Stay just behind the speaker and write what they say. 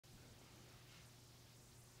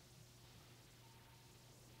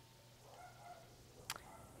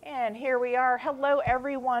And here we are. Hello,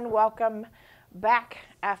 everyone. Welcome back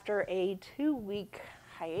after a 2-week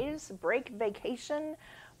hiatus, break, vacation,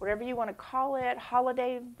 whatever you want to call it,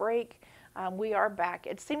 holiday break. We are back.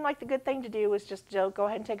 It seemed like the good thing to do was just go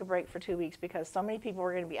ahead and take a break for 2 weeks because so many people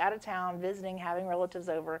were going to be out of town, visiting, having relatives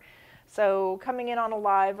over. So coming in on a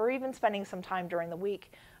live or even spending some time during the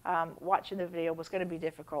week watching the video was going to be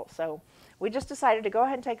difficult. So we just decided to go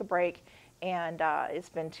ahead and take a break. And it's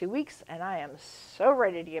been 2 weeks, and I am so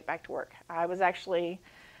ready to get back to work. I was actually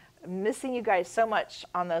missing you guys so much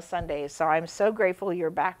on those Sundays, so I'm so grateful you're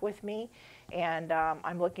back with me, and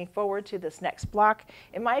I'm looking forward to this next block.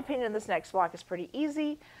 In my opinion, this next block is pretty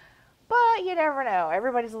easy, but you never know.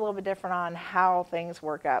 Everybody's a little bit different on how things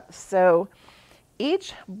work up. So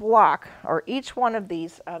each block, or each one of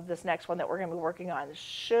these, of this next one that we're going to be working on,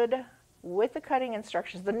 should, with the cutting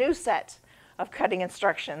instructions, the new set of cutting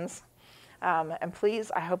instructions, and please,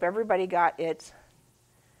 I hope everybody got it.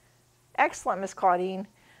 Excellent, Miss Claudine.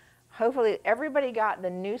 Hopefully everybody got the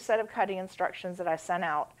new set of cutting instructions that I sent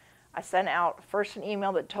out. I sent out first an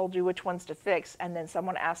email that told you which ones to fix, and then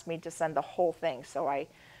someone asked me to send the whole thing. So I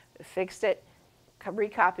fixed it,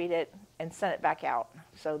 recopied it, and sent it back out.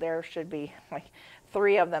 So there should be like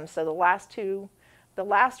 3 of them. So the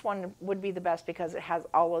last one would be the best because it has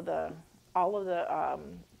all of the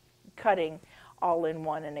cutting all in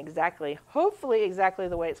one and hopefully exactly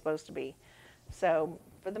the way it's supposed to be. So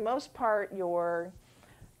for the most part, your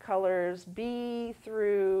colors B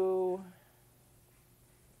through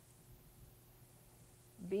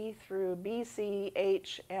B, C,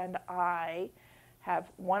 H, and I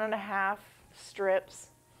have 1.5 strips,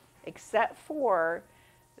 except for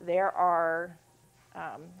there are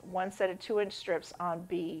one set of 2-inch strips on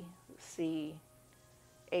B, C,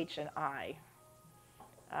 H, and I.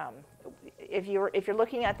 If you're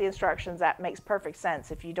looking at the instructions, that makes perfect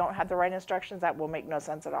sense. If you don't have the right instructions, that will make no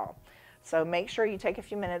sense at all. So make sure you take a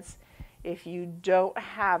few minutes. If you don't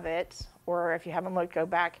have it, or if you haven't looked, go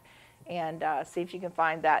back and see if you can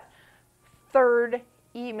find that 3rd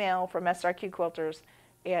email from SRQ Quilters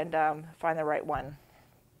and find the right one.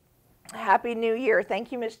 Happy New Year. Thank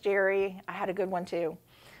you, Miss Jerry. I had a good one too.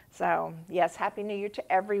 So yes, Happy New Year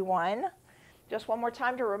to everyone. Just one more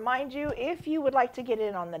time to remind you, if you would like to get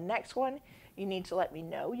in on the next one, you need to let me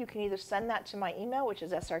know. You can either send that to my email, which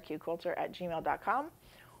is srqquilter@gmail.com,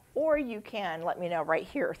 or you can let me know right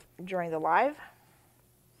here during the live.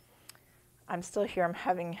 I'm still here. I'm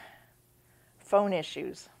having phone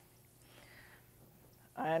issues.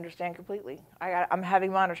 I understand completely. I'm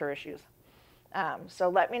having monitor issues. So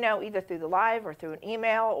let me know either through the live or through an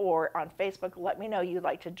email or on Facebook. Let me know you'd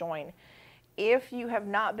like to join. If you have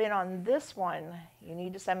not been on this one, you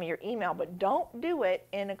need to send me your email, but don't do it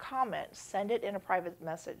in a comment. Send it in a private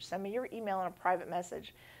message. Send me your email in a private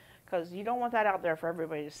message because you don't want that out there for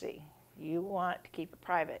everybody to see. You want to keep it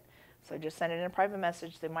private. So just send it in a private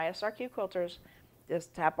message through my SRQ Quilters.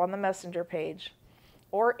 Just tap on the messenger page.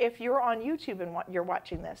 Or if you're on YouTube and you're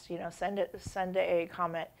watching this, send a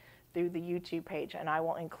comment through the YouTube page and I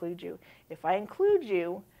will include you. If I include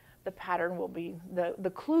you, the pattern will be,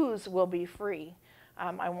 the clues will be free.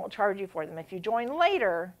 I won't charge you for them. If you join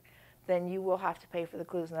later, then you will have to pay for the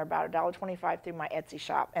clues, and they're about $1.25 through my Etsy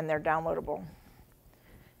shop, and they're downloadable.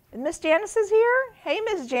 And Miss Janice is here. Hey,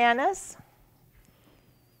 Miss Janice.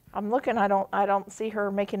 I'm looking. I don't see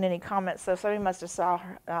her making any comments, so somebody must have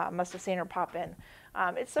seen her pop in.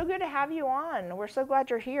 It's so good to have you on. We're so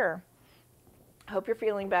glad you're here. Hope you're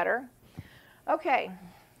feeling better. Okay.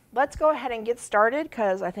 Let's go ahead and get started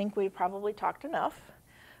because I think we probably talked enough.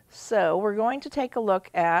 So we're going to take a look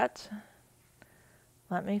at,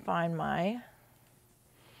 let me find my,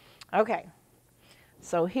 okay.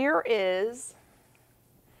 So here's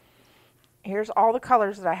all the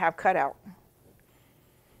colors that I have cut out.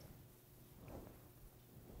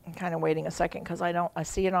 I'm kind of waiting a second because I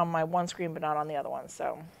see it on my one screen but not on the other one.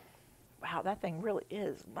 So, wow, that thing really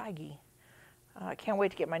is laggy. I can't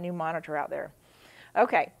wait to get my new monitor out there.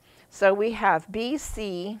 Okay, so we have B,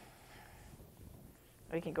 C,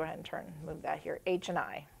 we can go ahead and move that here, H and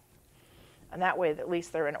I. And that way at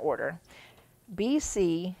least they're in order. B,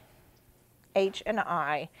 C, H, and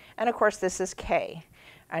I. And of course this is K.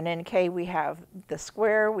 And in K we have the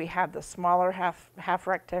square, we have the smaller half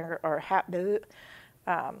rectangle, or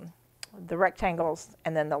the rectangles,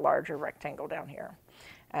 and then the larger rectangle down here.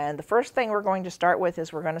 And the first thing we're going to start with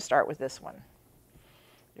is we're going to start with this one.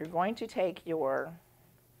 You're going to take your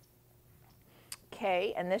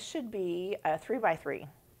K, and this should be a 3x3.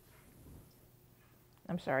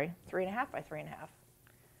 I'm sorry, 3.5 by 3.5.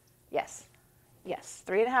 Yes,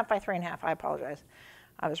 3.5 by 3.5. I apologize.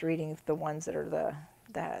 I was reading the ones that are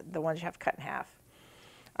the ones you have to cut in half.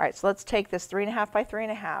 All right, so let's take this 3.5 by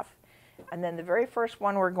 3.5. And then the very first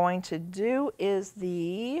one we're going to do is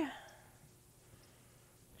the,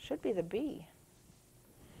 should be the B.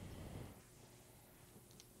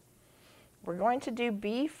 We're going to do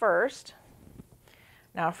B first.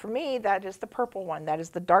 Now for me, that is the purple one. That is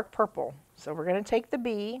the dark purple. So we're going to take the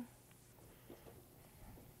B.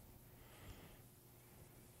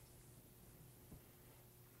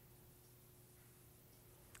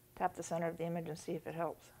 Tap the center of the image and see if it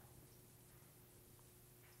helps.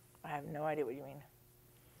 I have no idea what you mean.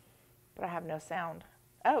 But I have no sound.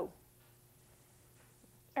 Oh.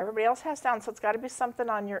 Everybody else has sound, so it's got to be something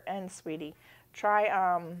on your end, sweetie. Try,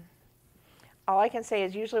 all I can say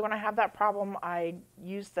is usually when I have that problem, I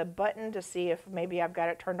use the button to see if maybe I've got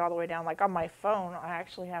it turned all the way down. Like on my phone, I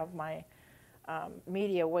actually have my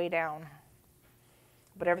media way down,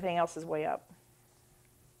 but everything else is way up.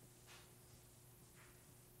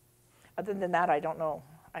 Other than that, I don't know.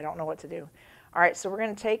 I don't know what to do. All right, so we're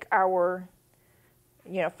going to take our,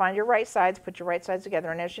 find your right sides, put your right sides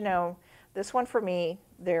together. And as you know, this one for me,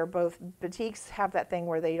 they're both, batiks have that thing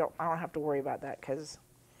where I don't have to worry about that because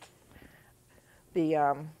they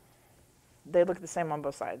look the same on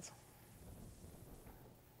both sides.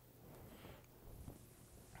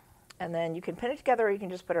 And then you can pin it together or you can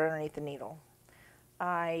just put it underneath the needle.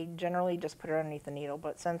 I generally just put it underneath the needle,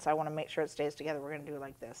 but since I want to make sure it stays together, we're going to do it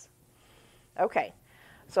like this. Okay,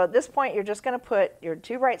 so at this point, you're just going to put your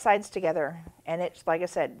two right sides together, and it's, like I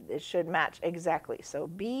said, it should match exactly. So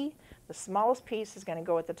B, the smallest piece, is going to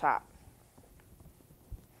go at the top.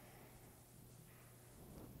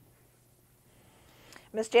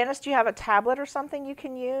 Miss Janice, do you have a tablet or something you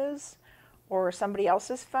can use, or somebody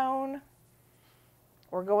else's phone?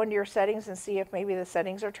 Or go into your settings and see if maybe the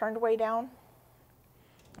settings are turned way down.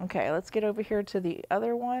 Okay, let's get over here to the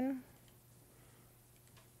other one.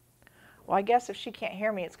 Well, I guess if she can't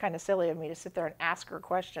hear me, it's kind of silly of me to sit there and ask her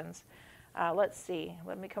questions. Let's see.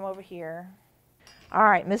 Let me come over here. All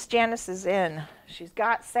right, Miss Janice is in. She's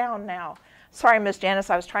got sound now. Sorry, Miss Janice,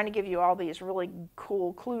 I was trying to give you all these really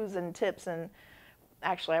cool clues and tips, and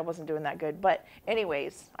actually I wasn't doing that good. But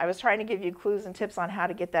anyways, I was trying to give you clues and tips on how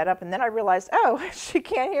to get that up, and then I realized, oh, she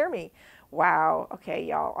can't hear me. Wow. Okay,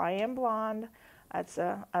 y'all, I am blonde. It's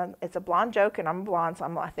a blonde joke, and I'm blonde,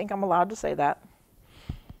 so I think I'm allowed to say that.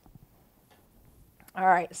 All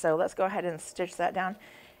right, so let's go ahead and stitch that down.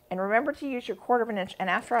 And remember to use your 1/4 inch. And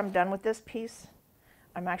after I'm done with this piece,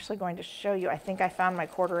 I'm actually going to show you. I think I found my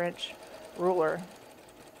 1/4 inch ruler.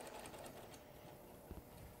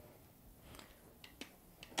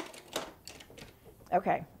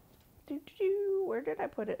 Okay. Where did I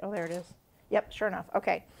put it? Oh, there it is. Yep, sure enough.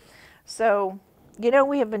 Okay. So,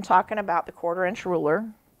 we have been talking about the 1/4 inch ruler.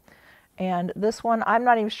 And this one, I'm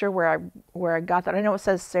not even sure where I got that. I know it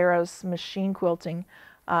says Sarah's Machine Quilting.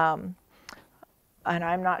 And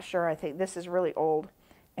I'm not sure. I think this is really old.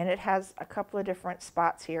 And it has a couple of different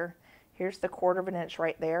spots here. Here's the 1/4 inch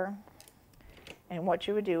right there. And what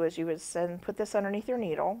you would do is you would put this underneath your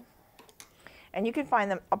needle. And you can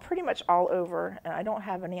find them pretty much all over. And I don't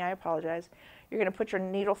have any, I apologize. You're going to put your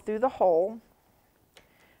needle through the hole,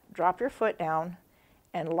 drop your foot down,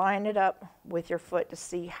 and line it up with your foot to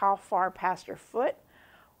see how far past your foot,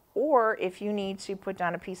 or if you need to put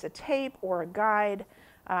down a piece of tape or a guide,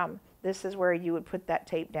 this is where you would put that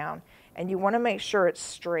tape down. And you want to make sure it's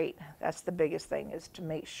straight. That's the biggest thing, is to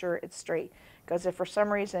make sure it's straight. Because if for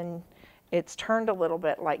some reason it's turned a little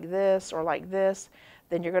bit like this or like this,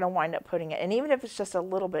 then you're going to wind up putting it. And even if it's just a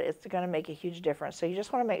little bit, it's going to make a huge difference. So you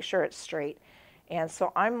just want to make sure it's straight. And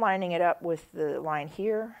so I'm lining it up with the line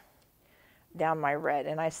here, down my red,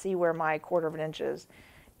 and I see where my 1/4 inch is.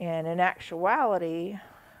 And in actuality,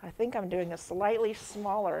 I think I'm doing a slightly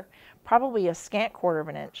smaller, probably a scant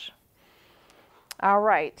 1/4 inch. All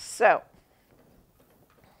right, so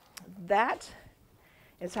that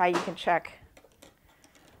is how you can check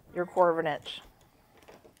your 1/4 inch.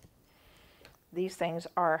 These things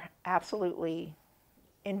are absolutely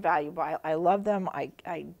invaluable. I love them. I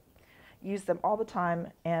use them all the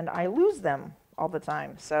time, and I lose them all the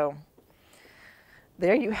time. So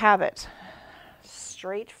there you have it,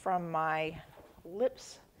 straight from my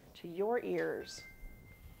lips to your ears.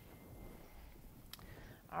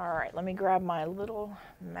 All right, let me grab my little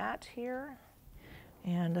mat here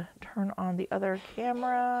and turn on the other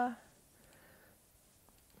camera.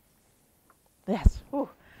 Yes, ooh,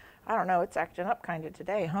 I don't know, it's acting up kind of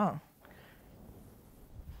today, huh?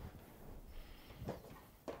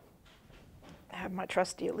 I have my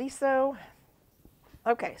trusty Aliso.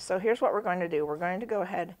 Okay, so here's what we're going to do. We're going to go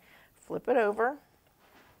ahead, flip it over.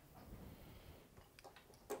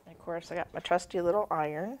 And of course, I got my trusty little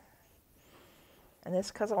iron. And this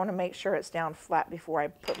is because I want to make sure it's down flat before I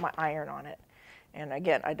put my iron on it. And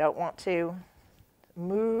again, I don't want to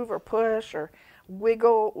move or push or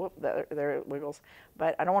wiggle. Whoop, there it wiggles.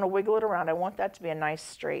 But I don't want to wiggle it around. I want that to be a nice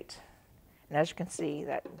straight. And as you can see,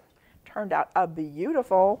 that turned out a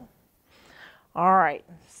beautiful. All right,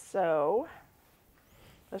 so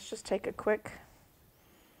let's just take a quick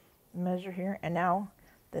measure here. And now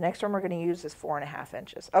the next one we're going to use is 4.5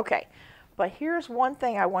 inches. Okay, but here's one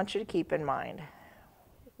thing I want you to keep in mind.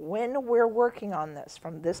 When we're working on this,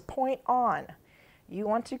 from this point on, you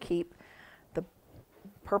want to keep the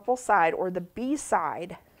purple side or the B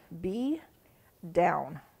side, B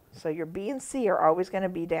down. So your B and C are always going to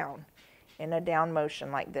be down in a down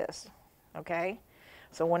motion like this, okay?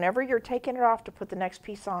 So whenever you're taking it off to put the next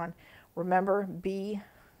piece on, remember B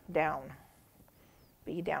down.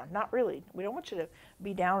 B down. Not really. We don't want you to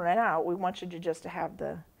be down and out. We want you to just to have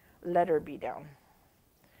the letter B down.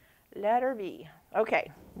 Letter B.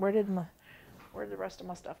 Okay, where did the rest of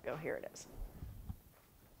my stuff go? Here it is.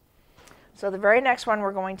 So the very next one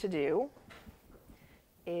we're going to do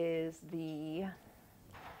is the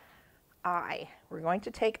I. We're going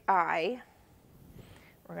to take I.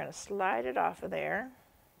 We're going to slide it off of there.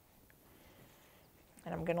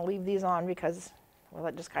 And I'm going to leave these on because, well,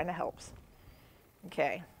 it just kind of helps.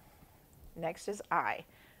 Okay. Next is I.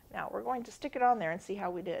 Now we're going to stick it on there and see how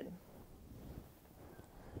we did.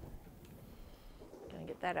 Going to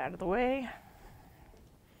get that out of the way.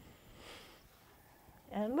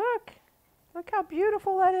 And look how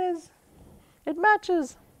beautiful that is. It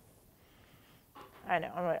matches. I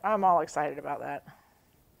know, I'm all excited about that.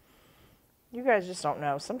 You guys just don't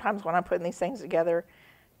know. Sometimes when I'm putting these things together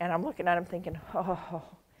and I'm looking at them thinking, oh,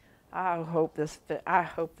 I hope this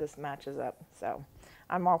matches up. So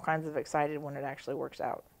I'm all kinds of excited when it actually works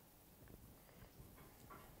out.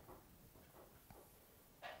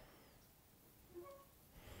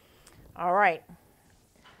 All right.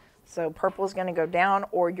 So purple is going to go down,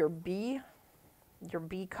 or your B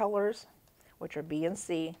colors, which are B and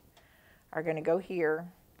C, are going to go here,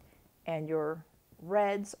 and your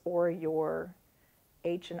reds or your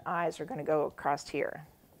H and I's are going to go across here.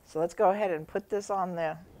 So let's go ahead and put this on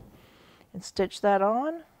and stitch that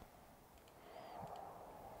on.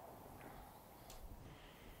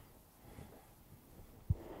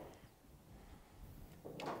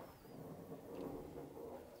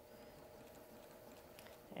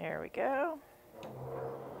 There we go.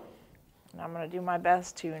 And I'm going to do my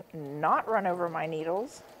best to not run over my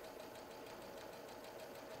needles.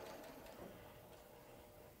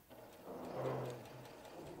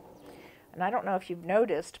 And I don't know if you've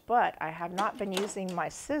noticed, but I have not been using my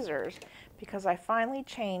scissors because I finally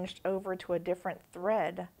changed over to a different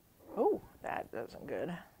thread. Oh, that isn't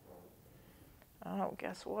good. Oh,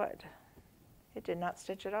 guess what? It did not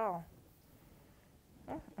stitch at all.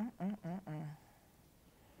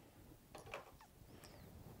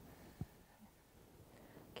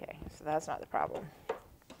 Okay, so that's not the problem.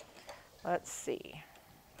 Let's see.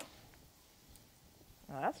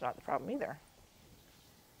 Well, that's not the problem either.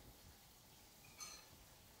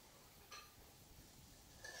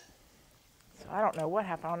 So I don't know what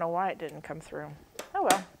happened. I don't know why it didn't come through. Oh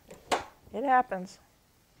well, it happens.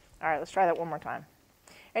 All right, let's try that one more time.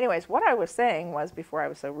 Anyways, what I was saying was, before I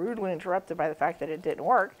was so rudely interrupted by the fact that it didn't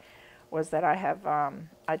work, was that I have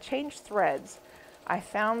I changed threads. I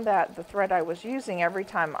found that the thread I was using, every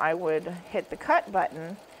time I would hit the cut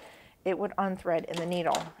button, it would unthread in the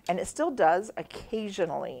needle. And it still does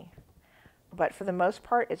occasionally, but for the most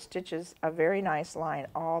part, it stitches a very nice line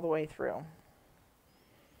all the way through.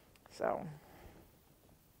 So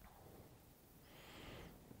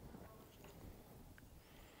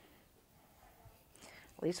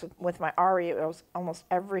at least with my Ari, it was almost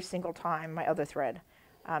every single time, my other thread,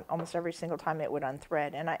 almost every single time it would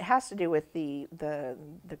unthread. And it has to do with the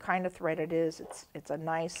kind of thread it is. It's a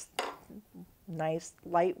nice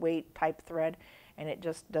lightweight type thread, and it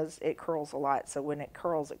just it curls a lot. So when it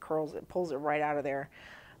curls, it pulls it right out of there.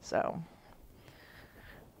 So,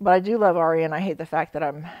 but I do love Ari, and I hate the fact that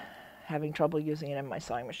I'm having trouble using it in my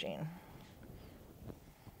sewing machine.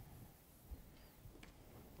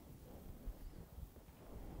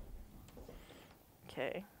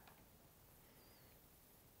 Okay.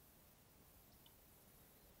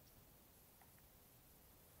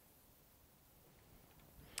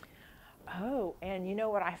 Oh, and you know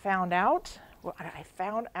what I found out? Well, I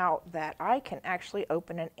found out that I can actually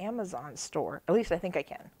open an Amazon store. At least I think I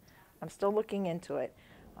can. I'm still looking into it.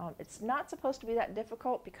 It's not supposed to be that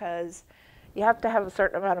difficult because you have to have a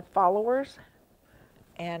certain amount of followers.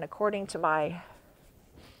 And according to my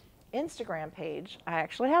Instagram page, I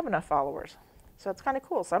actually have enough followers. So it's kind of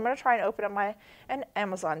cool. So I'm going to try and open up an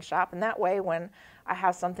Amazon shop, and that way when I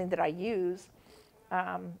have something that I use,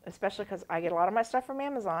 especially because I get a lot of my stuff from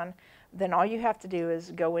Amazon, then all you have to do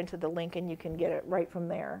is go into the link and you can get it right from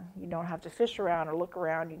there. You don't have to fish around or look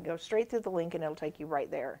around. You can go straight through the link and it'll take you right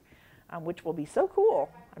there, which will be so cool.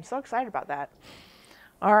 I'm so excited about that.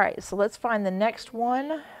 All right, so let's find the next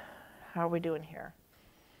one. How are we doing here?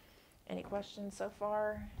 Any questions so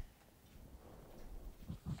far?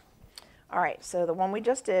 All right, so the one we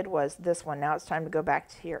just did was this one. Now it's time to go back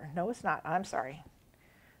to here. No, it's not. I'm sorry.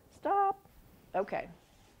 Stop. Okay.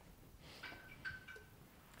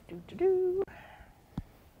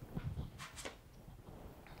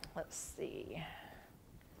 Let's see.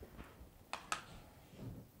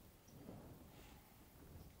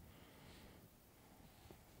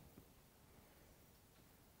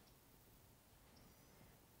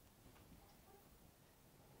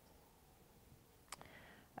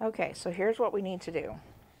 Okay, so here's what we need to do.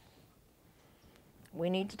 We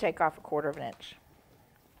need to take off 1/4 of an inch.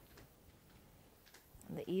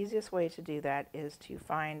 And the easiest way to do that is to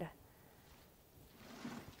find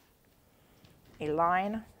a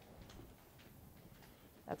line.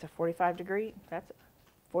 That's a 45 degree. That's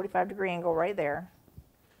a 45-degree angle right there.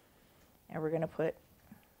 And we're going to put,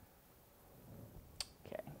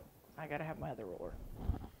 okay, I got to have my other ruler.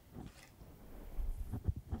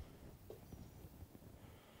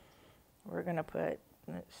 We're going to put,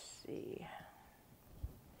 let's see,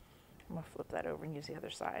 I'm going to flip that over and use the other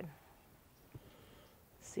side.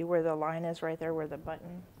 See where the line is right there, where the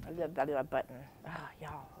button,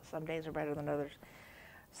 y'all, some days are better than others.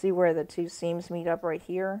 See where the two seams meet up right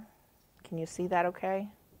here? Can you see that okay?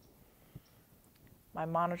 My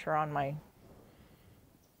monitor on my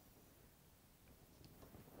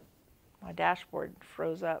dashboard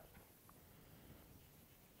froze up.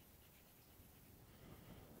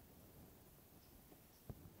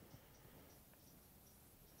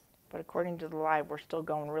 But according to the live, we're still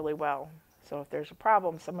going really well. So if there's a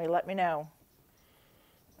problem, somebody let me know.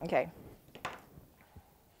 Okay.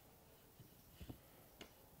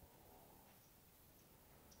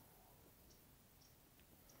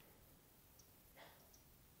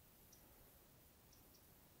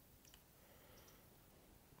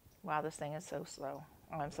 Wow, this thing is so slow.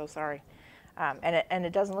 Oh, I'm so sorry. And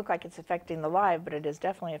it doesn't look like it's affecting the live, but it is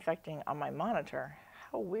definitely affecting on my monitor.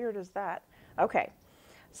 How weird is that? Okay,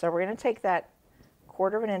 so we're going to take that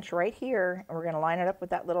 1/4 of an inch right here, and we're going to line it up with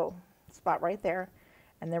that little spot right there,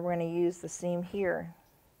 and then we're going to use the seam here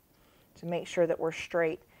to make sure that we're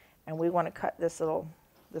straight, and we want to cut this little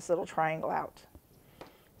triangle out.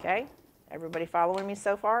 Okay, everybody following me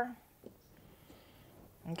so far?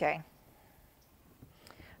 Okay.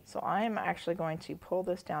 So I am actually going to pull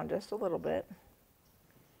this down just a little bit.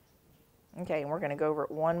 Okay, and we're going to go over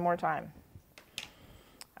it one more time.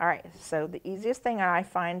 All right, so the easiest thing I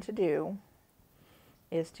find to do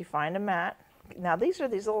is to find a mat. Now these are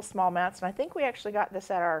these little small mats, and I think we actually got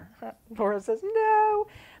this at our, Laura says, no,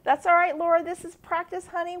 that's all right, Laura, this is practice,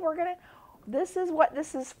 honey. This is what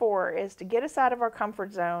this is for, is to get us out of our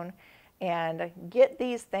comfort zone and get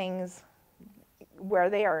these things where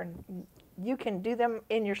they are, you can do them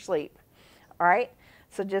in your sleep. All right,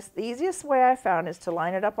 so just the easiest way I found is to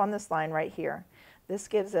line it up on this line right here. This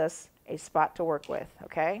gives us a spot to work with,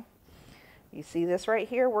 okay? You see this right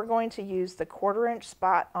here? We're going to use the 1/4 inch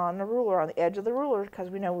spot on the ruler, on the edge of the ruler, because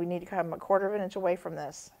we know we need to come 1/4 of an inch away from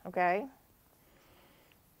this, okay?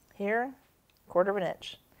 Here, 1/4 of an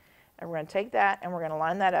inch. And we're going to take that and we're going to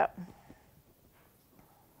line that up.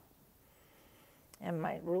 And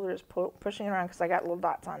my ruler is pushing around because I got little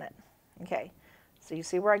dots on it. Okay, so you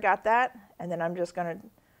see where I got that? And then I'm just going to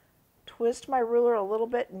twist my ruler a little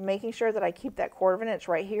bit, making sure that I keep that 1/4 of an inch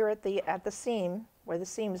right here at the seam, where the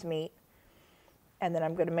seams meet. And then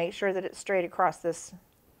I'm going to make sure that it's straight across this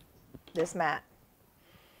mat.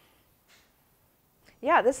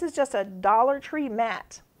 Yeah, this is just a Dollar Tree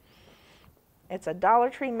mat. It's a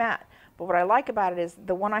Dollar Tree mat. But what I like about it is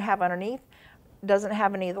the one I have underneath doesn't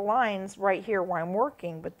have any of the lines right here where I'm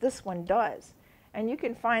working, but this one does. And you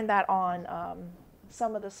can find that on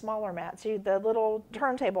some of the smaller mats. The little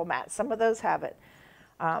turntable mats, some of those have it.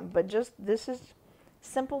 But just, this is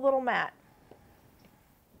simple little mat.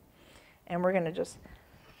 And we're going to just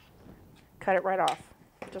cut it right off,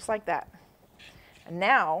 just like that. And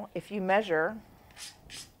now, if you measure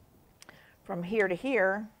from here to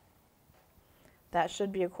here, that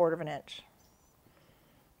should be 1/4 of an inch.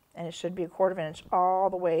 And it should be 1/4 of an inch all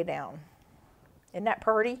the way down. Isn't that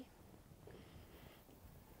pretty?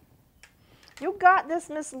 You got this,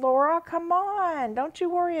 Miss Laura. Come on. Don't you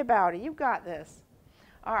worry about it. You got this.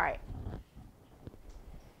 All right.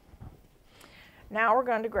 Now we're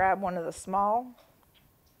going to grab one of the small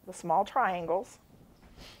triangles.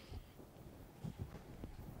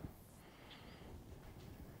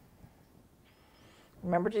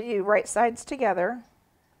 Remember to do right sides together.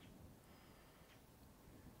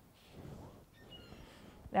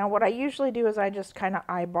 Now what I usually do is I just kind of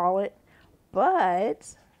eyeball it,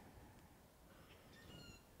 but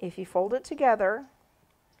if you fold it together,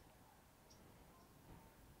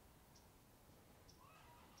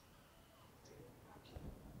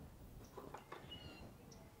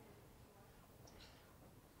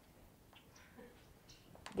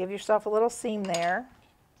 give yourself a little seam there.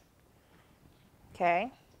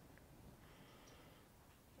 Okay.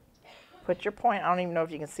 Put your point, I don't even know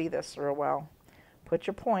if you can see this real well. Put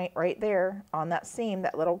your point right there on that seam,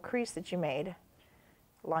 that little crease that you made.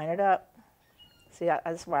 Line it up. See,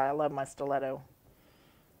 that's why I love my stiletto.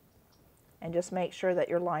 And just make sure that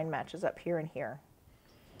your line matches up here and here.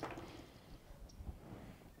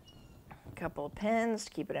 A couple of pins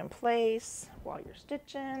to keep it in place while you're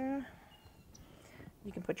stitching.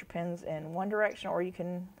 You can put your pins in one direction, or you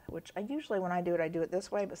can, which I usually when I do it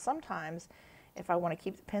this way, but sometimes if I want to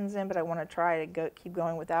keep the pins in but I want to try to keep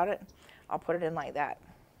going without it, I'll put it in like that.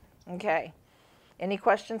 Okay. Any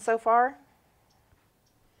questions so far?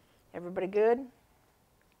 Everybody good?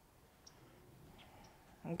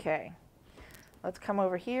 Okay. Let's come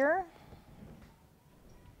over here.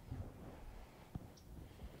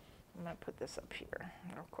 I'm going to put this up here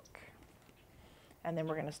real quick. And then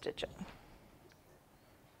we're going to stitch it.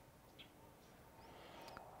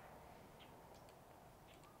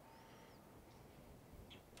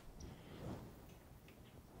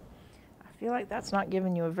 I feel like that's not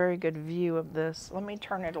giving you a very good view of this. Let me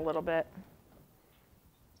turn it a little bit.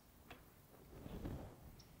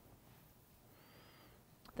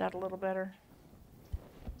 That a little better?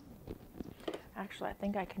 Actually, I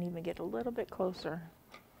think I can even get a little bit closer.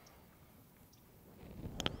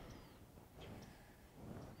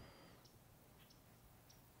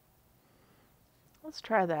 Let's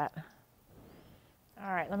try that.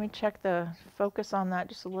 All right, let me check the focus on that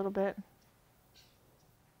just a little bit.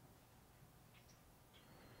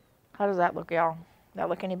 How does that look, y'all? That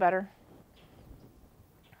look any better?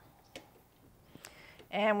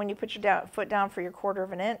 And when you put your foot down for your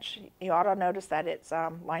 1/4 inch, you ought to notice that it's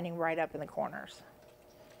lining right up in the corners.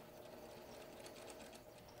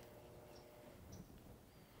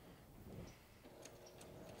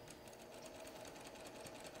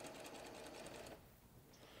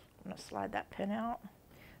 I'm going to slide that pin out.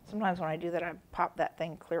 Sometimes when I do that, I pop that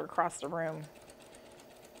thing clear across the room.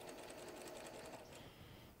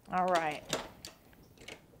 All right.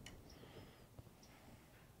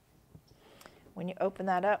 When you open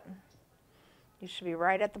that up, you should be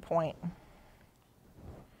right at the point.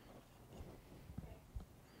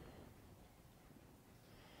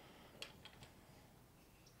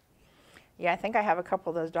 Yeah, I think I have a couple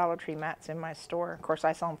of those Dollar Tree mats in my store. Of course,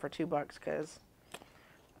 I sell them for $2 because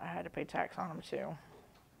I had to pay tax on them too.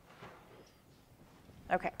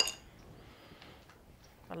 Okay.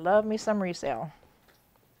 I love me some resale.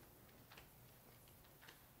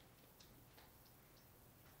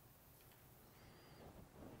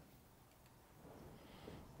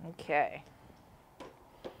 Okay.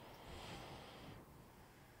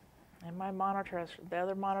 And my monitor, the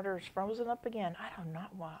other monitor is frozen up again. I do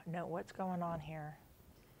not know what's going on here.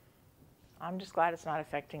 I'm just glad it's not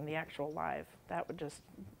affecting the actual live. That would just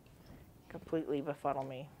completely befuddle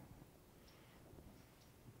me.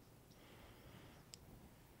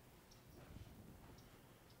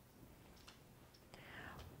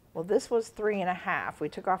 Well, this was 3.5. We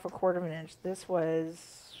took off a 1/4 inch. This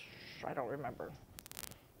was, I don't remember.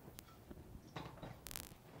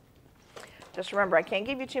 Just remember, I can't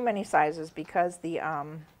give you too many sizes because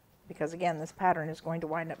because again, this pattern is going to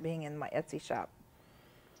wind up being in my Etsy shop.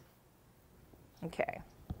 Okay.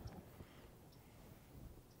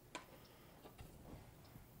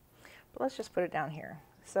 But let's just put it down here.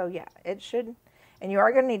 So yeah, it should, and you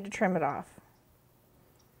are going to need to trim it off.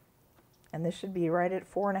 And this should be right at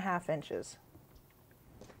 4.5 inches.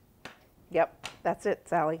 Yep, that's it,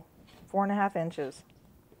 Sally. 4.5 inches.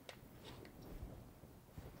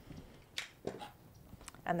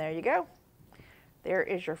 And there you go. There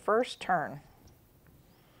is your first turn.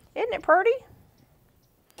 Isn't it pretty?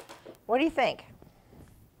 What do you think?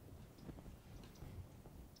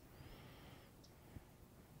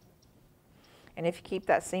 And if you keep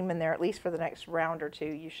that seam in there, at least for the next round or two,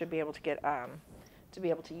 you should be able to get to be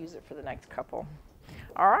able to use it for the next couple.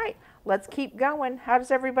 All right, let's keep going. How does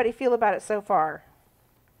everybody feel about it so far?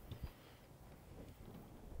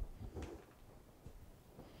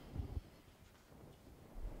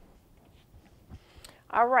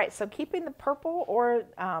 All right, so keeping the purple or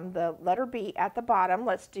the letter B at the bottom,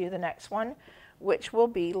 let's do the next one, which will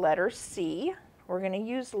be letter C. We're going to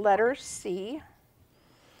use letter C.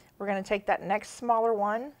 We're going to take that next smaller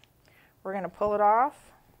one. We're going to pull it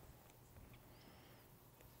off.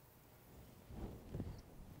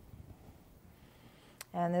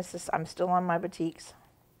 And this is, I'm still on my batiks.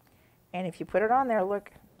 And if you put it on there,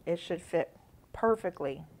 look, it should fit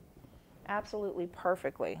perfectly. Absolutely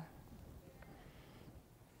perfectly.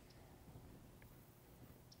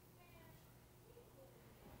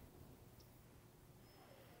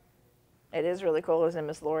 It is really cool, isn't it,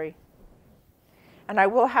 Miss Lori? And I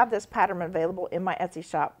will have this pattern available in my Etsy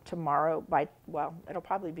shop tomorrow by, well, it'll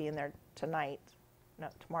probably be in there tonight. No,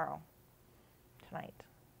 tomorrow. Tonight.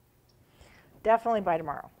 Definitely by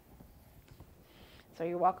tomorrow. So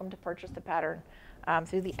you're welcome to purchase the pattern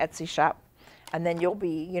through the Etsy shop. And then you'll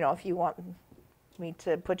be, you know, if you want me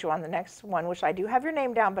to put you on the next one, which I do have your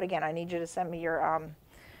name down, but again, I need you to send me your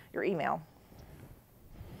email.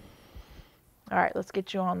 All right, let's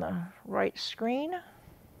get you on the right screen.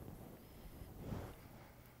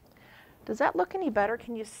 Does that look any better?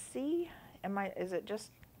 Can you see? Is it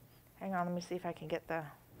just, hang on, let me see if I can get the,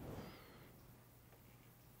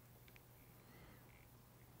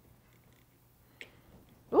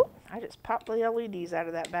 ooh, I just popped the LEDs out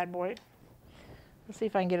of that bad boy. Let's see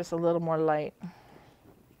if I can get us a little more light.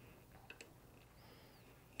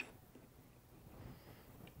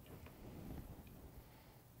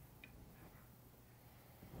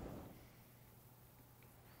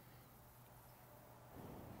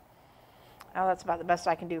 Oh, that's about the best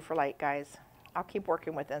I can do for light, guys. I'll keep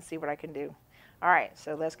working with it and see what I can do. All right,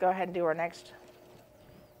 so let's go ahead and do our next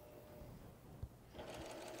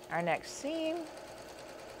seam.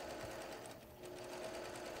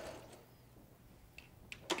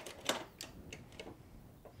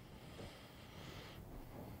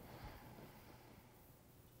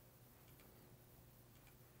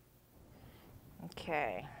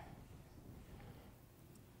 Okay.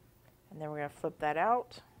 And then we're going to flip that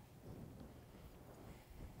out.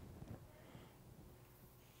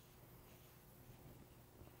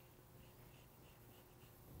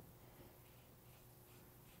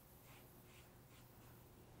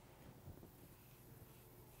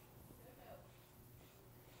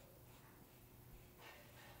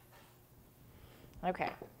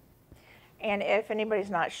 Okay, and if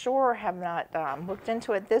anybody's not sure, have not looked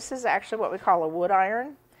into it, this is actually what we call a wood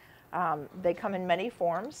iron. They come in many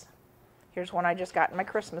forms. Here's one I just got in my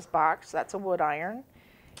Christmas box. That's a wood iron.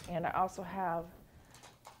 And I also have,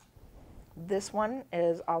 this one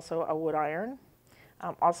is also a wood iron.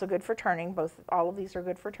 Also good for turning. All of these are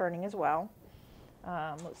good for turning as well.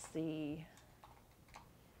 Let's see.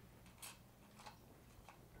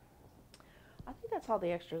 I think that's all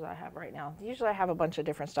the extras I have right now. Usually I have a bunch of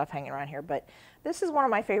different stuff hanging around here, but this is one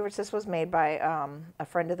of my favorites. This was made by a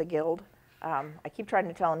friend of the guild. I keep trying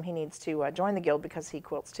to tell him he needs to join the guild because he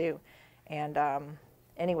quilts too. And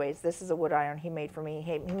anyways, this is a wood iron he made for me.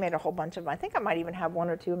 He made a whole bunch of them. I think I might even have one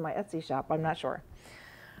or two in my Etsy shop. I'm not sure.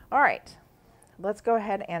 All right, let's go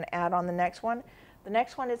ahead and add on the next one. The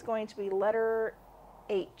next one is going to be letter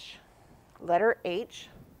H. Letter H.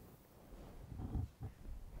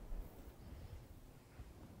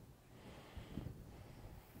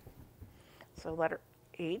 So letter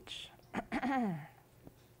H,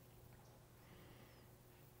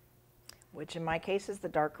 which in my case is the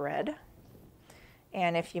dark red.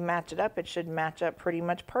 And if you match it up, it should match up pretty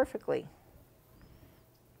much perfectly.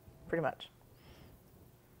 Pretty much.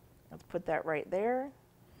 Let's put that right there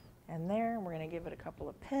and there. We're going to give it a couple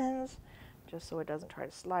of pins just so it doesn't try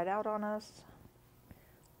to slide out on us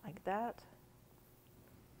like that.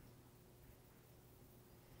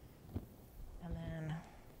 And then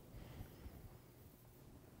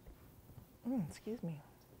excuse me.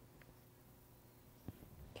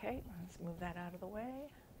 Okay, let's move that out of the way.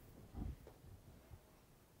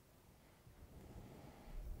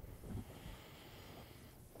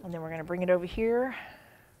 And then we're going to bring it over here.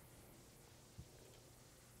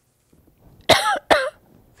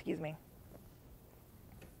 Excuse me.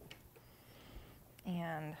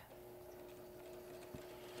 And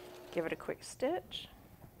give it a quick stitch.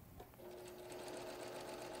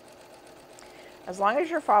 As long as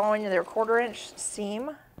you're following their 1/4 inch seam,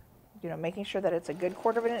 you know, making sure that it's a good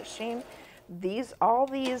 1/4 inch seam, all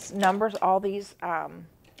these numbers, all these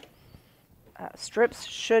strips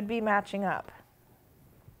should be matching up.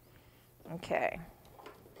 Okay.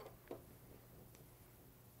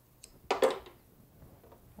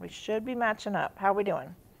 We should be matching up. How are we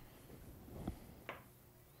doing?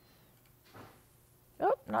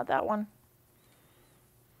 Oh, not that one.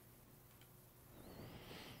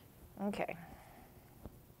 Okay.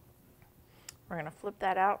 We're going to flip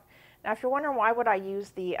that out. Now, if you're wondering why would I use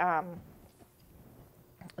the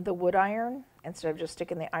wood iron instead of just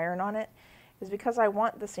sticking the iron on it, is because I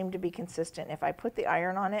want the seam to be consistent. If I put the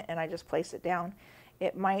iron on it and I just place it down,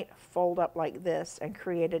 it might fold up like this and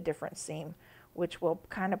create a different seam, which will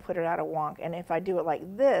kind of put it out of wonk. And if I do it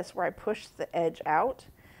like this, where I push the edge out,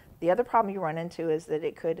 the other problem you run into is that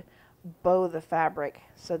it could bow the fabric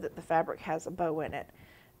so that the fabric has a bow in it.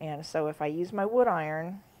 And so if I use my wood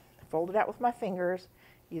iron, fold it out with my fingers,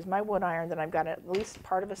 use my wood iron, then I've got at least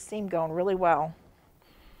part of a seam going really well.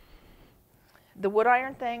 The wood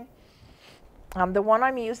iron thing, the one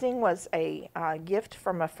I'm using was a gift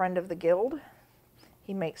from a friend of the guild.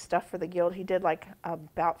 He makes stuff for the guild. He did like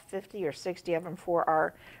about 50 or 60 of them for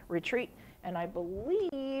our retreat. And I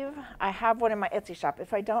believe I have one in my Etsy shop.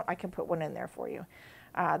 If I don't, I can put one in there for you.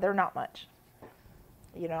 They're not much.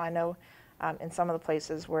 You know, I know in some of the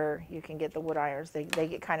places where you can get the wood irons, they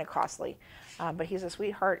get kind of costly. But he's a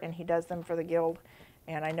sweetheart and he does them for the guild.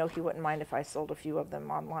 And I know he wouldn't mind if I sold a few of them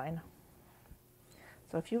online.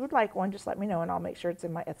 So if you would like one, just let me know and I'll make sure it's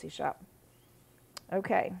in my Etsy shop.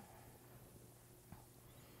 Okay.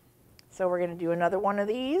 So we're going to do another one of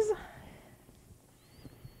these.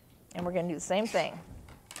 And we're going to do the same thing.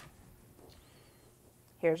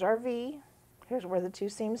 Here's our V. Here's where the two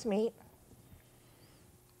seams meet.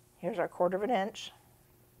 Here's our 1/4 inch.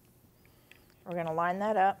 We're going to line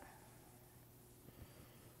that up.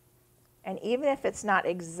 And even if it's not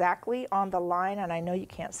exactly on the line, and I know you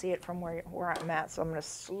can't see it from where I'm at, so I'm going to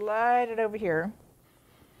slide it over here.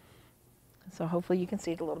 So hopefully you can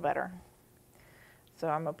see it a little better. So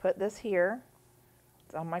I'm going to put this here.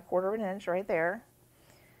 It's on my 1/4 inch right there.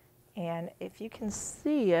 And if you can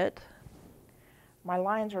see it, my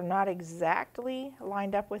lines are not exactly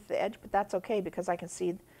lined up with the edge, but that's okay because I can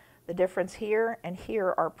see the difference here and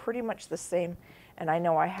here are pretty much the same, and I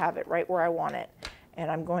know I have it right where I want it. And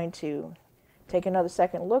I'm going to take another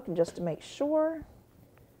second look and just to make sure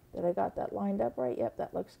that I got that lined up right. Yep,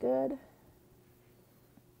 that looks good.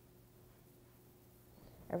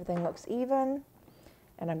 Everything looks even,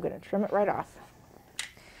 and I'm going to trim it right off.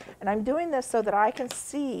 And I'm doing this so that I can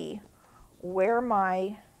see where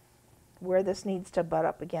this needs to butt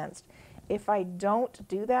up against. If I don't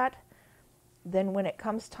do that, then when it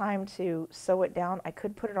comes time to sew it down, I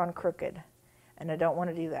could put it on crooked, and I don't want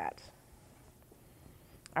to do that.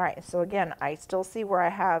 All right, so again, I still see where I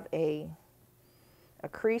have a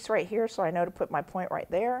crease right here, so I know to put my point right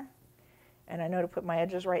there, and I know to put my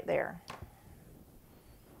edges right there.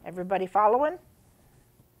 Everybody following?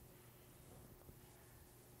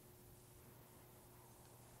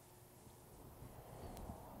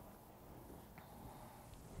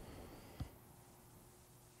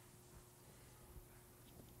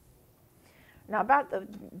 Now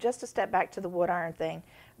just a step back to the wood iron thing.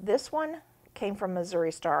 This one came from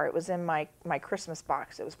Missouri Star. It was in my Christmas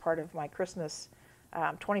box. It was part of my Christmas,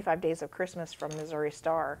 25 Days of Christmas from Missouri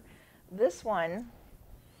Star. This one,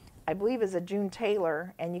 I believe, is a June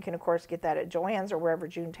Taylor, and you can, of course, get that at Joann's or wherever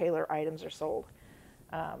June Taylor items are sold.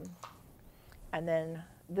 And then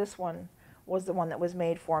this one was the one that was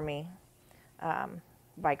made for me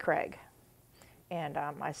by Craig. And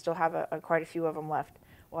I still have quite a few of them left.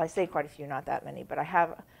 Well, I say quite a few, not that many, but I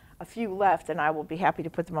have a few left, and I will be happy to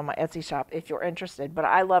put them on my Etsy shop if you're interested. But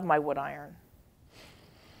I love my wood iron.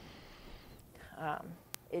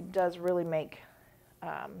 It does really make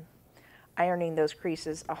ironing those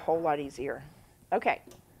creases a whole lot easier. Okay,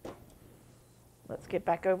 let's get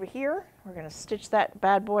back over here. We're going to stitch that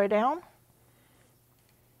bad boy down.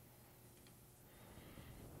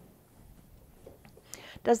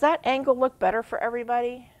 Does that angle look better for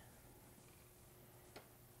everybody?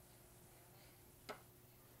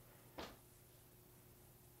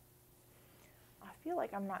 I feel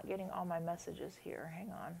like I'm not getting all my messages here.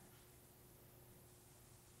 Hang on.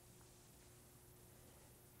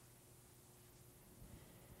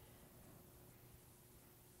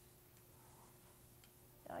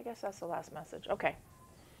 I guess that's the last message. Okay.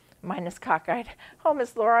 Mine is cockeyed. Oh,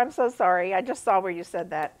 Miss Laura, I'm so sorry. I just saw where you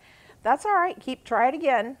said that. That's all right. Try it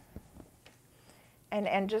again.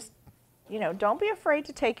 And just, you know, don't be afraid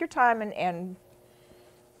to take your time and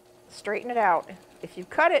straighten it out. If you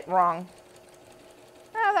cut it wrong,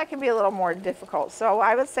 that can be a little more difficult. So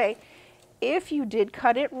I would say if you did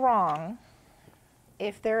cut it wrong,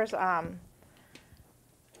 if there's,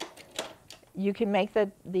 you can make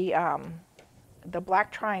the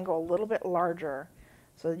black triangle a little bit larger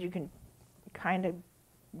so that you can kind of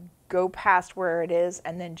go past where it is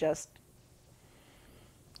and then just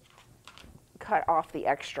cut off the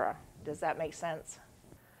extra. Does that make sense?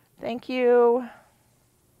 Thank you.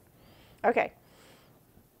 Okay.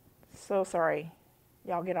 So sorry.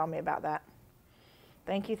 Y'all get on me about that.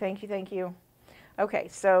 Thank you, thank you, thank you. Okay,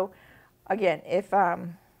 so again, if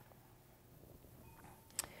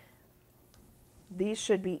these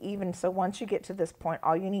should be even, so once you get to this point,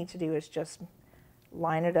 all you need to do is just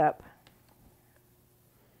line it up.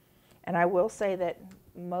 And I will say that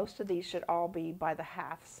most of these should all be by the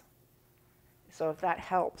halves. So if that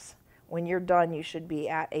helps, when you're done, you should be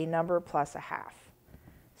at a number plus a half.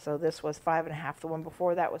 So this was 5.5. The one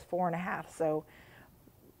before that was 4.5. So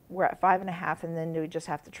we're at 5.5, and then we just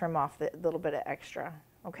have to trim off the little bit of extra.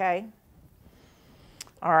 Okay?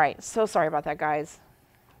 All right. So sorry about that, guys.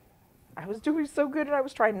 I was doing so good, and I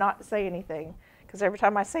was trying not to say anything, because every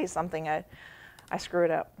time I say something, I screw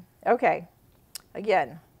it up. Okay.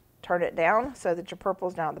 Again, turn it down so that your purple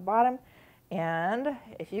is down at the bottom. And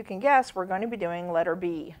if you can guess, we're going to be doing letter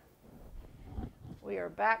B. We are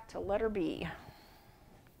back to letter B.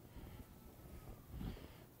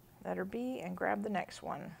 Letter B, and grab the next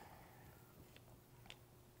one.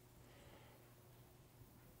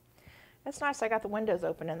 It's nice I got the windows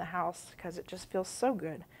open in the house because it just feels so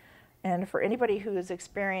good. And for anybody who is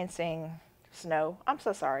experiencing snow, I'm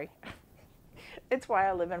so sorry. It's why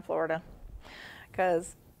I live in Florida,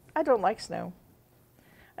 because I don't like snow.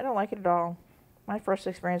 I don't like it at all. My first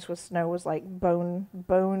experience with snow was like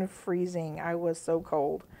bone freezing. I was so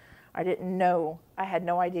cold. I didn't know. I had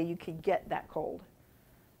no idea you could get that cold.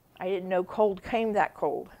 I didn't know cold came that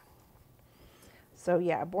cold. So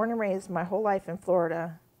yeah, born and raised my whole life in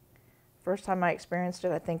Florida. First time I experienced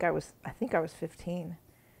it, I think I was 15,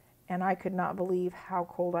 and I could not believe how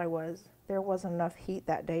cold I was. There wasn't enough heat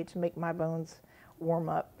that day to make my bones warm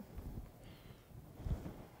up.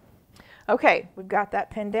 Okay, we've got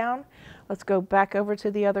that pinned down. Let's go back over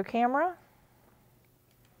to the other camera.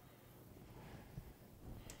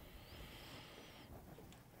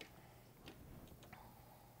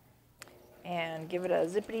 And give it a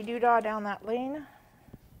zippity-doo-dah down that lane.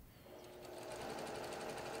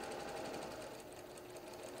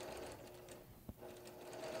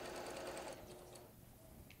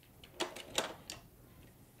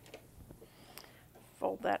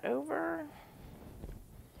 Fold that over.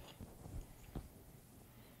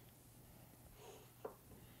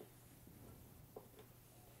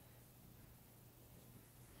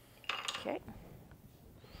 Okay.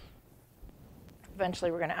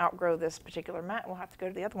 Eventually we're going to outgrow this particular mat. We'll have to go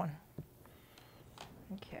to the other one.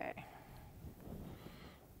 Okay.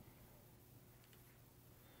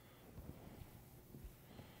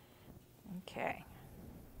 Okay.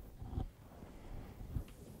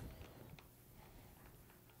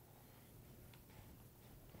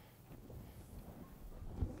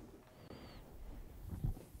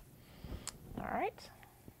 All right.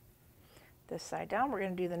 This side down. We're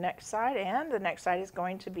going to do the next side, and the next side is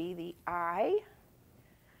going to be the eye,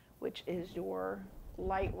 which is your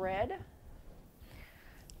light red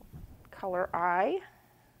color eye.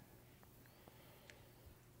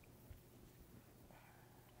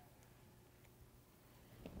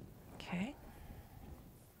 Okay.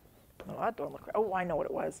 Oh, that don't look right. Oh, I know what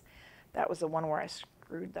it was. That was the one where I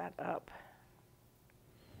screwed that up.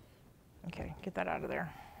 Okay, get that out of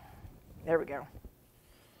there. There we go.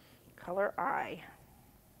 Color eye.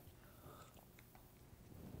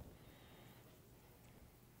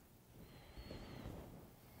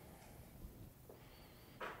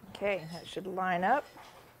 Okay, that should line up.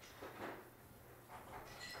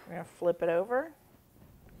 We're going to flip it over,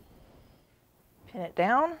 pin it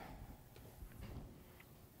down.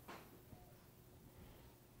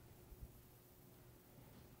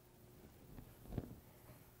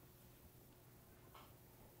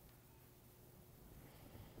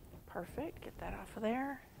 Perfect, get that off of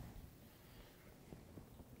there.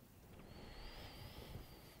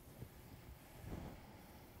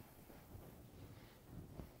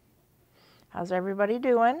 How's everybody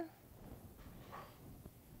doing?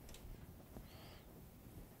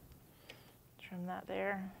 Trim that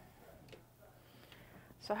there.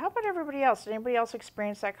 So how about everybody else? Did anybody else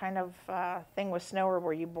experience that kind of thing with snow, or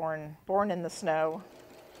were you born in the snow?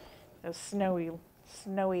 Those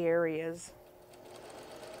snowy areas.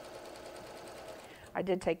 I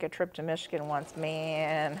did take a trip to Michigan once.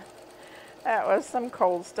 Man, that was some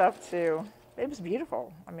cold stuff too. It was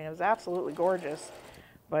beautiful. I mean, it was absolutely gorgeous,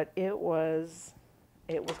 but it was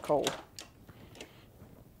cold.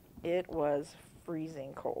 It was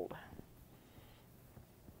freezing cold.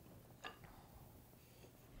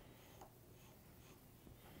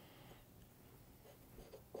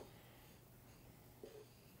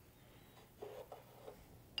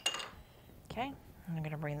 Okay, I'm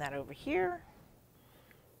going to bring that over here.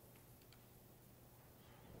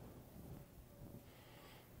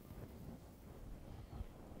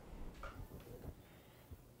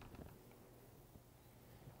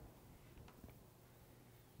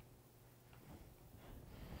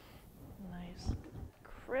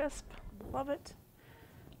 crisp. Love it.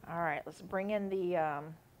 All right, let's bring in the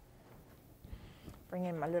bring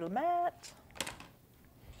in my little mat.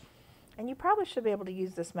 And you probably should be able to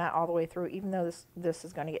use this mat all the way through, even though this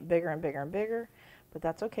is going to get bigger and bigger and bigger. But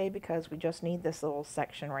that's okay because we just need this little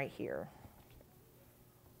section right here.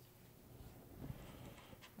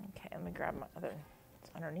 Okay, let me grab my other,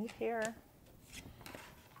 it's underneath here.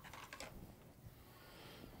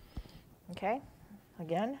 Okay,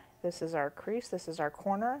 again, this is our crease, this is our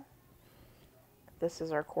corner. This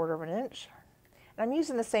is our 1/4 of an inch. And I'm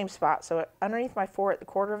using the same spot, so underneath my 4 at the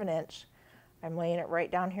 1/4 of an inch, I'm laying it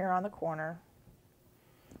right down here on the corner.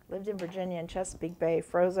 Lived in Virginia and Chesapeake Bay,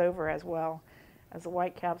 froze over as well as the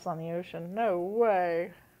whitecaps on the ocean. No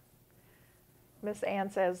way. Miss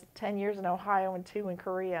Ann says 10 years in Ohio and 2 in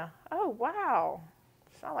Korea. Oh, wow.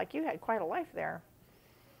 Sound like you had quite a life there.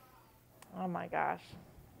 Oh my gosh.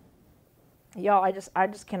 Y'all, I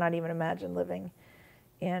just cannot even imagine living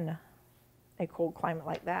in a cold climate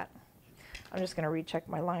like that. I'm just going to recheck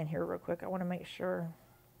my line here real quick. I want to make sure.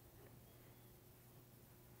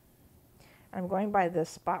 I'm going by this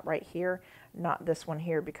spot right here, not this one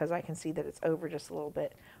here, because I can see that it's over just a little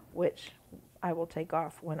bit, which I will take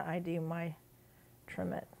off when I do my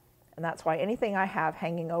trim it. And that's why anything I have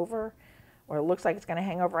hanging over, or it looks like it's going to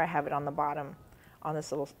hang over, I have it on the bottom on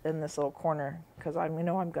this little, in this little corner, because I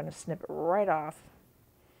know I'm going to snip it right off.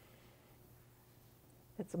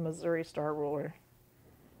 It's a Missouri Star ruler.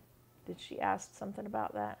 Did she ask something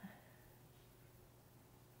about that?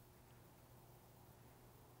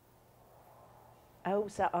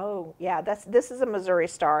 Oh, yeah, this is a Missouri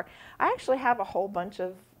Star. I actually have a whole bunch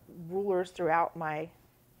of rulers throughout my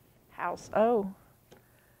house. Oh,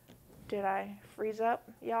 did I freeze up,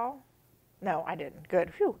 y'all? No, I didn't.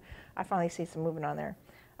 Good. Phew. I finally see some movement on there.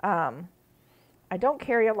 I don't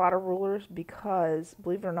carry a lot of rulers because,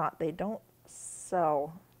 believe it or not, they don't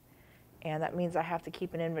sell. And that means I have to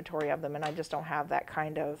keep an inventory of them, and I just don't have that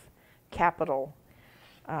kind of capital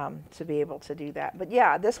to be able to do that. But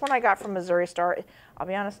yeah, this one I got from Missouri Star, I'll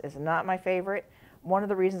be honest, is not my favorite. One of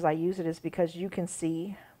the reasons I use it is because you can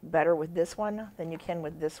see better with this one than you can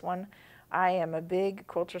with this one. I am a big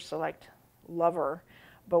Quilter Select lover,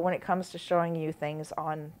 but when it comes to showing you things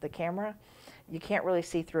on the camera, you can't really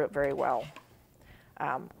see through it very well.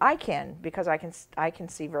 I can, because I can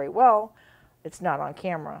see very well. It's not on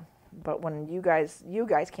camera, but when you guys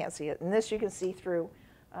can't see it. And this you can see through.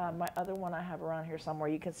 My other one I have around here somewhere,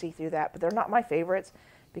 you can see through that, but they're not my favorites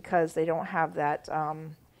because they don't have that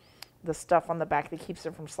the stuff on the back that keeps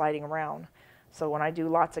them from sliding around. So when I do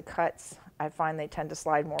lots of cuts, I find they tend to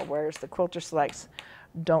slide more, whereas the Quilter Selects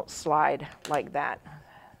don't slide like that.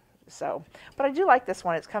 So, but I do like this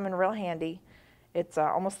one. It's coming real handy. It's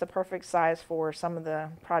almost the perfect size for some of the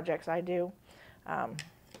projects I do.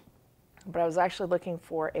 But I was actually looking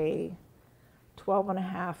for a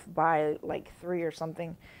 12.5 by like 3 or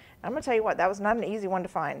something. I'm gonna tell you what, that was not an easy one to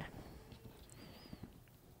find.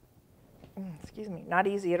 Excuse me, not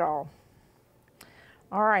easy at all.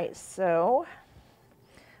 All right, so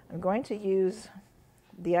I'm going to use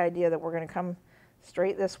the idea that we're going to come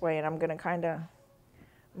straight this way, and I'm going to kind of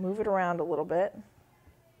move it around a little bit.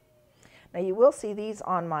 Now you will see these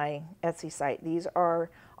on my Etsy site. These are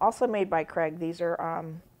also made by Craig. These are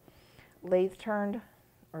lathe turned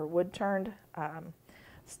or wood turned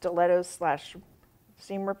stilettos slash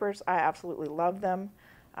seam rippers. I absolutely love them.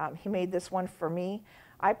 He made this one for me.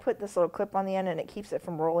 I put this little clip on the end and it keeps it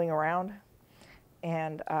from rolling around.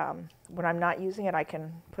 And when I'm not using it, I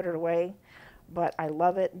can put it away. But I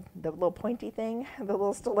love it. The little pointy thing, the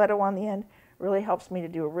little stiletto on the end, really helps me to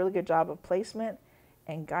do a really good job of placement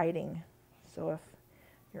and guiding. So if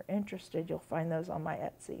you're interested, you'll find those on my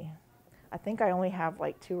Etsy. I think I only have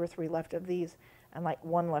like 2 or 3 left of these and like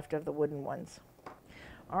 1 left of the wooden ones.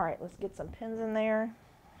 All right, let's get some pins in there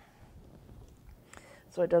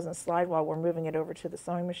so it doesn't slide while we're moving it over to the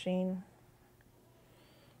sewing machine.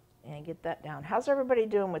 And get that down. How's everybody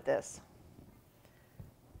doing with this?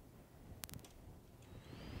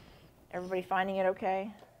 Everybody finding it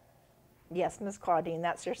okay? Yes, Miss Claudine,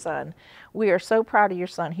 that's your son. We are so proud of your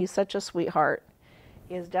son. He's such a sweetheart.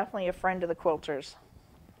 He is definitely a friend of the quilters.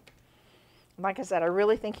 Like I said, I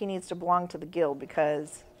really think he needs to belong to the guild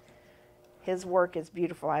because his work is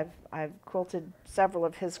beautiful. I've quilted several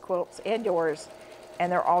of his quilts and yours,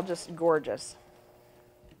 and they're all just gorgeous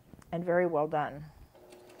and very well done.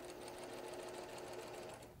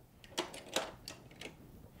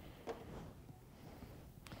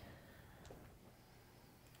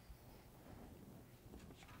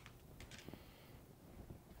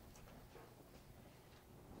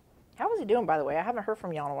 How is he doing, by the way? I haven't heard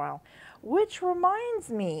from y'all in a while. Which reminds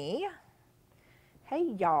me,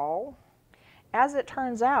 Hey y'all, as it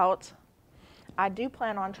turns out, I do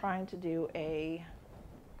plan on trying to do an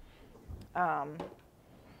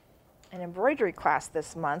embroidery class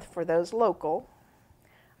this month for those local.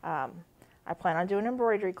 I plan on doing an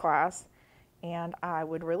embroidery class, and I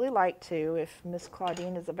would really like to, if Miss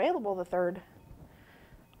Claudine is available, the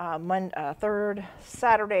third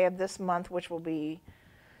Saturday of this month, which will be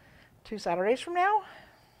 2 Saturdays from now.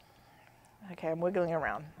 Okay, I'm wiggling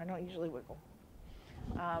around. I don't usually wiggle.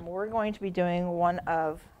 We're going to be doing one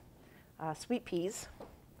of Sweet Pea's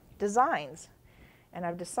designs, and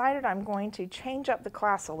I've decided I'm going to change up the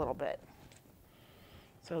class a little bit.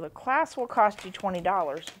 So the class will cost you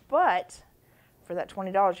 $20, but for that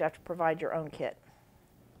 $20 you have to provide your own kit.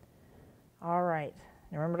 All right,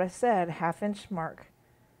 remember what I said, 1/2 inch mark.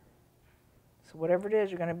 So whatever it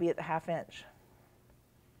is, you're going to be at the 1/2 inch.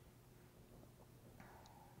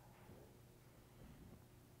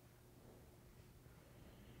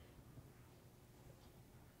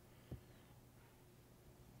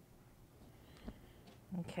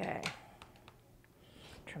 Okay,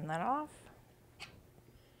 trim that off.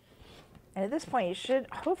 And at this point, you should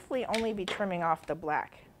hopefully only be trimming off the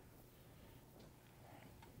black.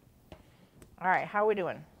 All right, how are we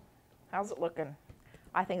doing? How's it looking?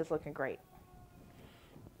 I think it's looking great.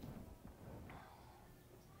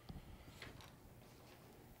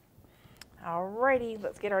 Alrighty,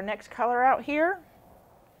 let's get our next color out here.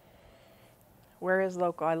 Where is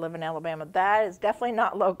local? I live in Alabama. That is definitely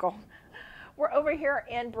not local. We're over here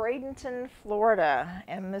in Bradenton, Florida,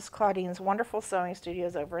 and Miss Claudine's wonderful sewing studio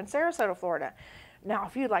is over in Sarasota, Florida. Now,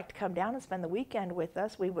 if you'd like to come down and spend the weekend with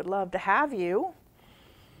us, we would love to have you.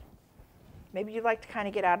 Maybe you'd like to kind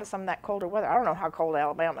of get out of some of that colder weather. I don't know how cold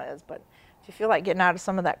Alabama is, but if you feel like getting out of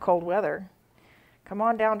some of that cold weather, come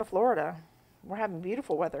on down to Florida. We're having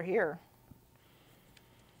beautiful weather here.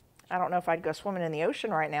 I don't know if I'd go swimming in the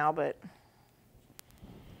ocean right now, but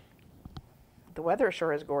the weather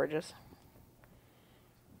sure is gorgeous.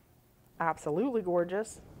 Absolutely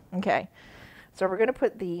gorgeous. Okay, so we're going to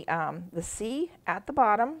put the C at the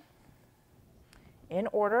bottom in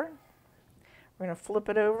order. We're going to flip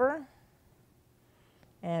it over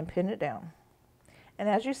and pin it down. And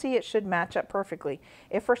as you see, it should match up perfectly.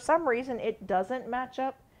 If for some reason it doesn't match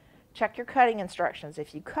up, check your cutting instructions.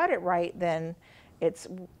 If you cut it right, then it's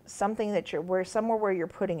something that you're somewhere where you're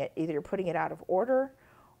putting it. Either you're putting it out of order,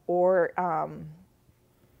 or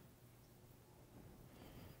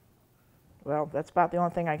well, that's about the only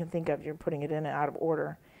thing I can think of. You're putting it in and out of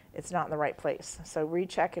order. It's not in the right place. So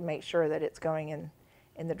recheck and make sure that it's going in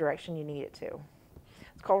the direction you need it to.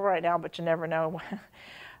 It's cold right now, but you never know.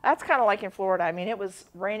 That's kind of like in Florida. I mean, it was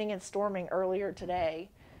raining and storming earlier today,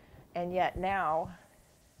 and yet now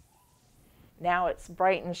it's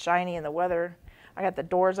bright and shiny in the weather. I got the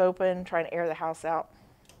doors open, trying to air the house out,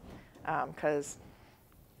 because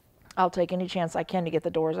I'll take any chance I can to get the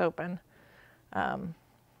doors open. There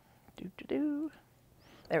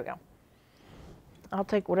we go. I'll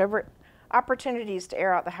take whatever opportunities to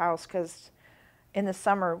air out the house, because in the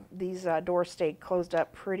summer these doors stay closed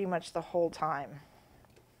up pretty much the whole time.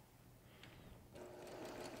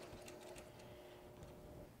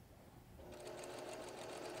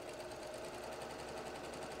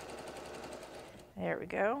 There we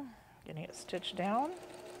go. Getting it stitched down.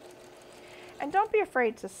 And don't be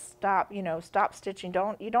afraid to stop, stop stitching.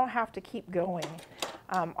 You don't have to keep going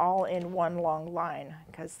all in one long line,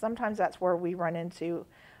 because sometimes that's where we run into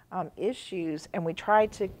issues, and we try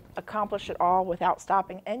to accomplish it all without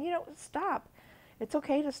stopping. And stop. It's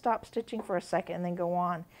okay to stop stitching for a second and then go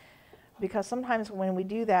on, because sometimes when we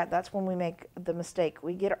do that, that's when we make the mistake.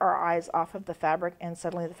 We get our eyes off of the fabric, and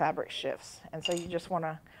suddenly the fabric shifts. And so you just want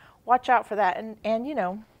to watch out for that. And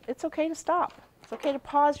it's okay to stop. It's okay to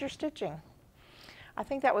pause your stitching. I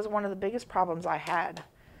think that was one of the biggest problems I had,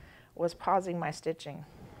 was pausing my stitching.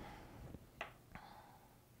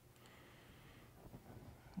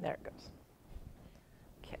 There it goes.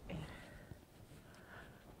 Okay.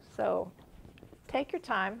 So take your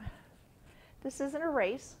time. This isn't a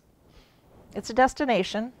race. It's a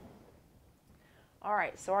destination. All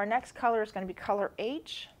right, so our next color is going to be color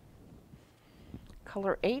H.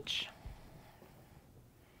 Color H.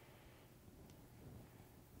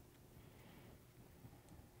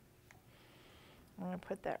 I'm going to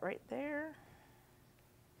put that right there.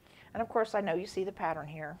 And of course, I know you see the pattern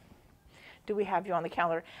here. Do we have you on the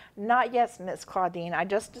calendar? Not yet, Miss Claudine. I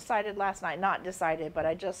just decided last night, not decided, but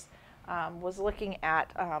I just was looking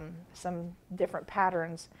at some different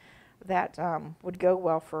patterns that would go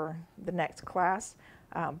well for the next class.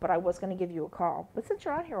 But I was going to give you a call. But since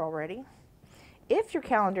you're on here already, if your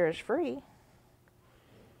calendar is free,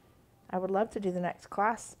 I would love to do the next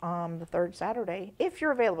class on the third Saturday, if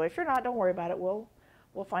you're available. If you're not, don't worry about it. We'll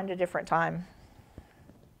find a different time.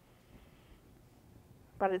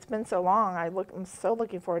 But it's been so long. I'm so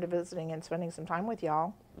looking forward to visiting and spending some time with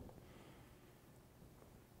y'all.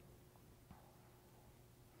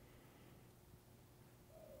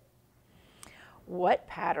 What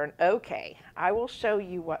pattern? Okay, I will show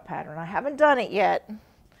you what pattern. I haven't done it yet,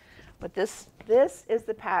 but this is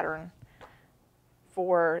the pattern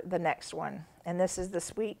for the next one. And this is the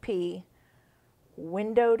Sweet Pea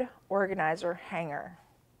windowed organizer hanger.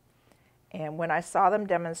 And when I saw them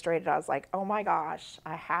demonstrated, I was like, oh my gosh,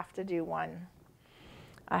 I have to do one.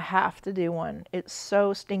 I have to do one. It's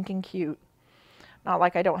so stinking cute. Not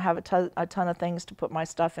like I don't have a ton of things to put my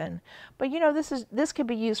stuff in. But you know, this could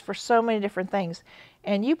be used for so many different things.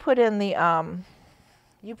 And you put in the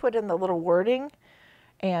little wording,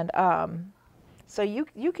 and so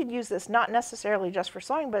you could use this not necessarily just for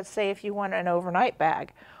sewing, but say if you want an overnight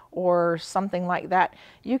bag or something like that,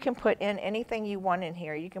 you can put in anything you want in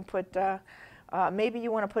here. You can put maybe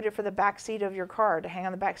you want to put it for the back seat of your car to hang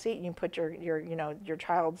on the back seat, and you put your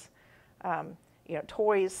child's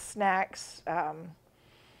toys, snacks,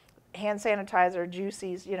 hand sanitizer,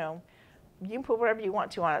 juices, you can put whatever you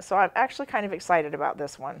want to on it. So I'm actually kind of excited about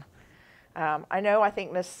this one. I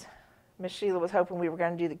think Miss Sheila was hoping we were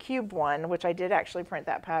going to do the cube one, which I did actually print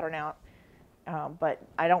that pattern out, but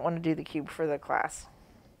I don't want to do the cube for the class.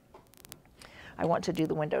 I want to do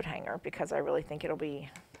the windowed hanger because I really think it'll be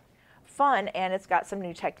fun, and it's got some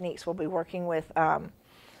new techniques. We'll be working with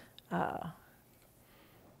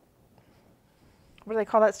what do they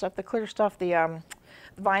call that stuff? The clear stuff, the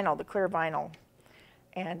vinyl, the clear vinyl.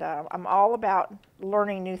 And I'm all about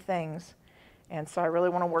learning new things. And so I really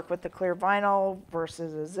want to work with the clear vinyl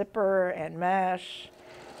versus a zipper and mesh.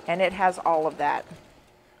 And it has all of that.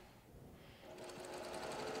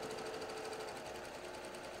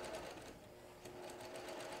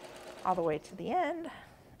 All the way to the end.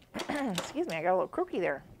 Excuse me, I got a little croaky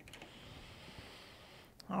there.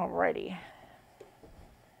 Alrighty.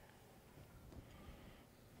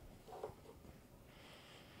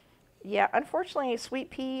 Yeah, unfortunately, Sweet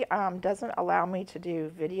Pea doesn't allow me to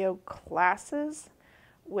do video classes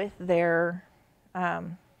with their.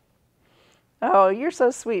 Oh, you're so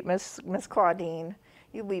sweet, Miss Claudine.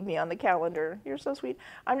 You leave me on the calendar. You're so sweet.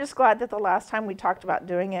 I'm just glad that the last time we talked about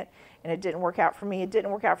doing it and it didn't work out for me. It didn't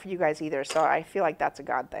work out for you guys either, so I feel like that's a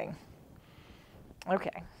God thing.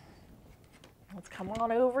 Okay. Let's come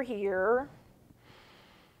on over here.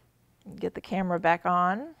 Get the camera back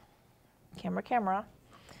on. Camera.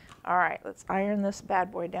 All right, let's iron this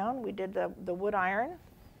bad boy down. We did the wood iron.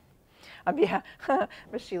 Yeah,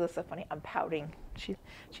 Miss Sheila's so funny. I'm pouting.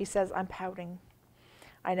 She says I'm pouting.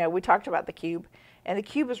 I know, we talked about the cube. And the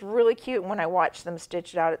cube is really cute when I watch them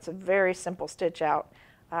stitch it out. It's a very simple stitch out.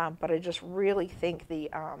 But I just really think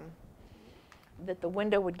that the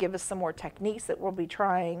window would give us some more techniques that we'll be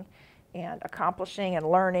trying and accomplishing and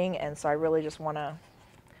learning. And so I really just want to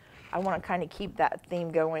kind of keep that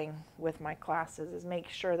theme going with my classes, is make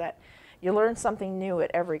sure that you learn something new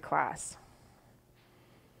at every class.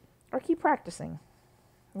 Or keep practicing.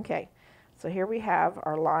 Okay, so here we have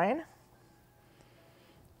our line.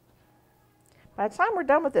 By the time we're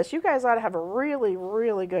done with this, you guys ought to have a really,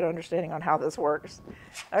 really good understanding on how this works.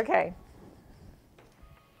 Okay.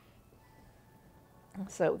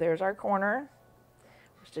 So there's our corner.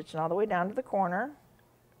 We're stitching all the way down to the corner.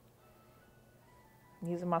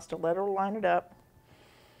 Using my stiletto to line it up.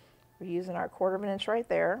 We're using our 1/4 inch right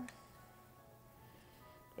there.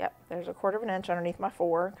 Yep, there's a 1/4 inch underneath my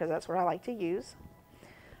 4 because that's what I like to use.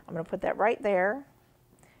 I'm going to put that right there,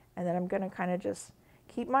 and then I'm going to kind of just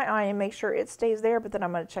keep my eye and make sure it stays there, but then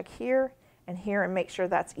I'm going to check here and here and make sure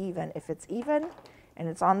that's even. If it's even and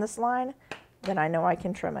it's on this line, then I know I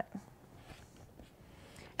can trim it.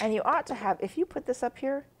 And you ought to have, if you put this up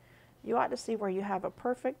here, you ought to see where you have a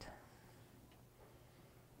perfect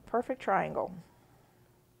triangle.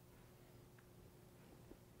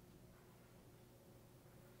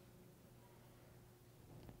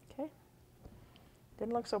 Okay.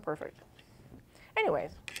 Didn't look so perfect.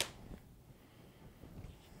 Anyways.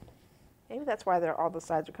 Maybe that's why all the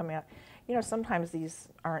sides are coming out. You know, sometimes these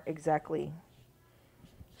aren't exactly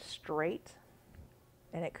straight.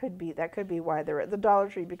 And that could be why they're at the Dollar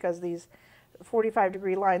Tree, because these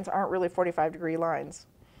 45-degree lines aren't really 45-degree lines.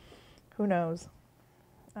 Who knows?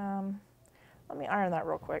 Let me iron that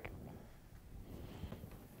real quick.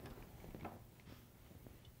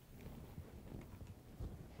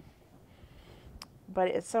 But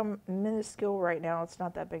it's so minuscule right now, it's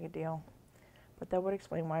not that big a deal. But that would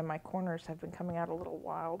explain why my corners have been coming out a little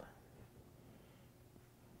wild.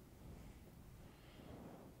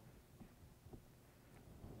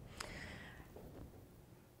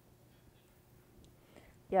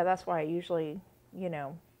 Yeah, that's why I usually, you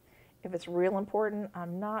know, if it's real important,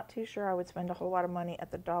 I'm not too sure I would spend a whole lot of money at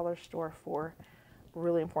the dollar store for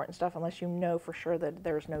really important stuff unless you know for sure that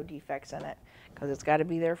there's no defects in it, because it's got to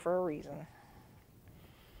be there for a reason.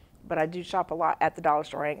 But I do shop a lot at the dollar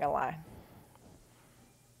store, I ain't gonna lie.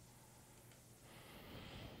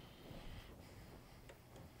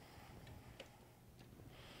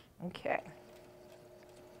 Okay.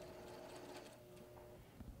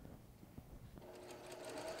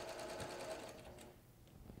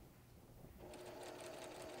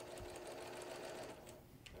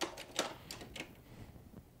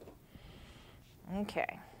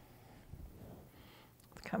 Okay.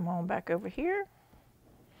 Come on back over here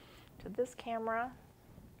to this camera.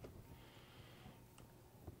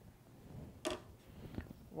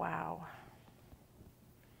 Wow.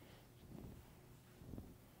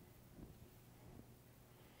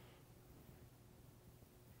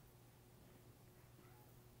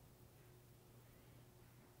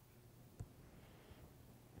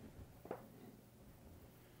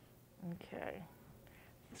 Okay.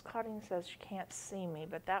 Miss Claudine says she can't see me,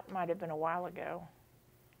 but that might have been a while ago.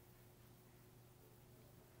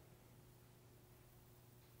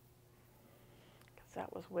 Because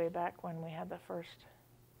that was way back when we had the first.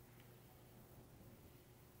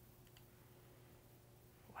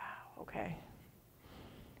 Wow, okay.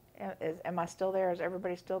 Am I still there? Is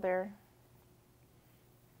everybody still there?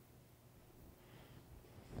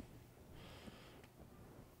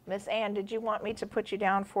 Miss Ann, did you want me to put you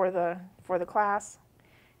down for the class?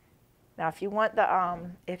 Now, if you want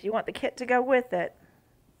the kit to go with it,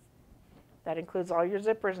 that includes all your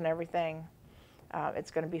zippers and everything.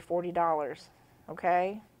 It's going to be $40.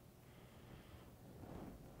 Okay?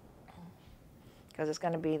 Because it's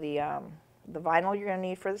going to be the vinyl you're going to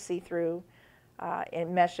need for the see-through,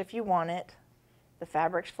 in mesh if you want it, the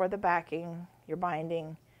fabrics for the backing, your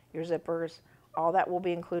binding, your zippers, all that will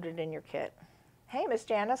be included in your kit. Hey, Miss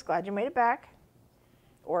Janice, glad you made it back,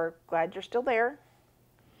 or glad you're still there.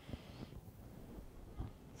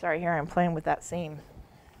 Sorry, here I'm playing with that seam.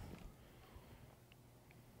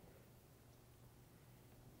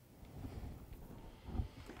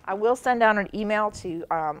 I will send out an email to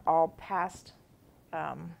all past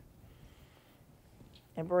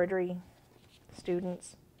embroidery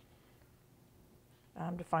students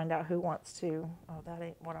to find out who wants to. Oh, that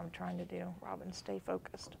ain't what I'm trying to do. Robin, stay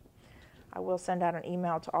focused. I will send out an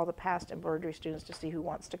email to all the past embroidery students to see who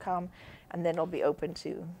wants to come, and then it'll be open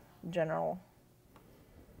to the general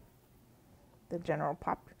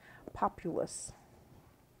populace.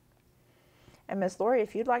 And Miss Lori,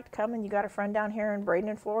 if you'd like to come and you got a friend down here in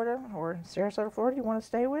Bradenton, Florida, or Sarasota, Florida, you want to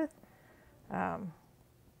stay with, come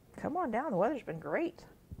on down. The weather's been great.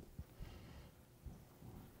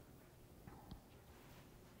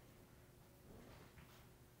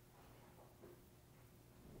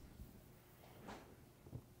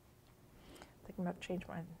 I think I'm going to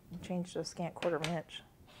have to change to a scant quarter of an inch.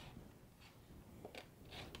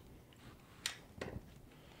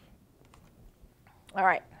 All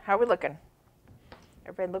right, how are we looking?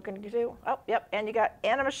 Everybody looking too? Oh, yep, and you got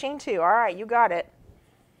a machine too. All right, you got it.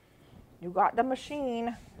 You got the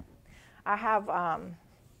machine. I have,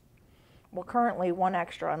 well, currently one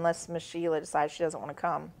extra, unless Miss Sheila decides she doesn't want to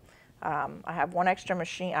come. I have one extra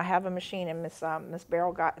machine. I have a machine, and Miss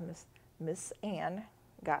Beryl got, Miss Ann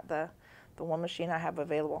got the one machine I have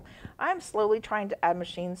available. I'm slowly trying to add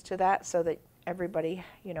machines to that so that everybody,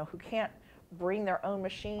 you know, who can't bring their own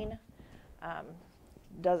machine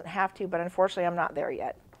doesn't have to, but unfortunately I'm not there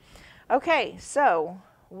yet. Okay, so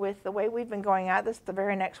with the way we've been going at this, the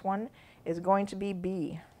very next one is going to be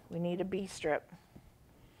B. We need a B strip.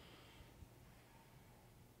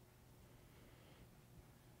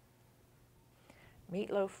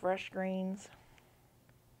 Meatloaf, fresh greens.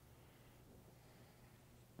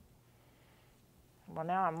 Well,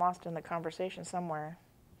 now I'm lost in the conversation somewhere.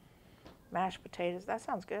 Mashed potatoes, that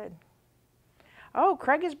sounds good. Oh,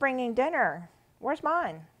 Craig is bringing dinner. Where's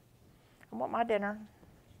mine? I want my dinner.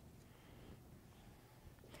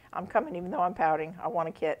 I'm coming even though I'm pouting. I want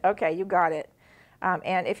a kit. Okay, you got it.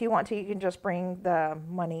 And if you want to, you can just bring the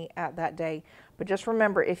money at that day. But just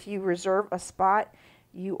remember, if you reserve a spot,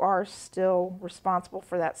 you are still responsible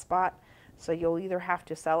for that spot. So you'll either have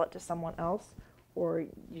to sell it to someone else or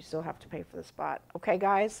you still have to pay for the spot. Okay,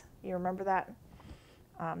 guys? You remember that?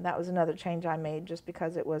 That was another change I made just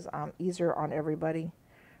because it was easier on everybody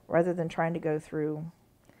rather than trying to go through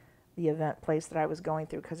the event place that I was going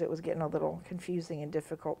through because it was getting a little confusing and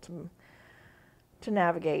difficult to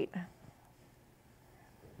navigate.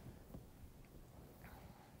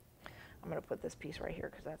 I'm going to put this piece right here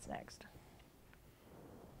because that's next.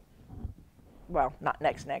 well, not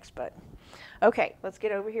next, but okay, let's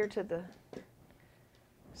get over here to the,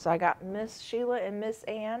 so I got Miss Sheila and Miss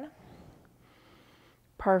Ann.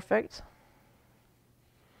 Perfect.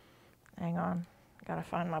 Hang on, gotta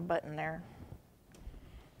find my button there.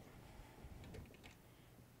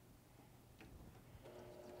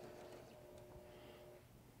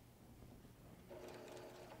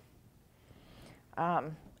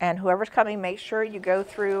 And whoever's coming, make sure you go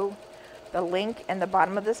through the link in the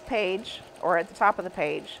bottom of this page or at the top of the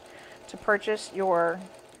page to purchase your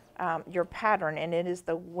pattern. And it is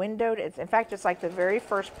the windowed, in fact, it's like the very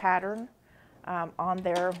first pattern on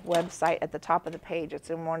their website at the top of the page. It's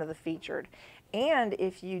in one of the featured. And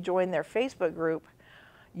if you join their Facebook group,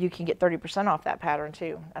 you can get 30% off that pattern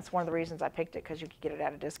too. That's one of the reasons I picked it, because you could get it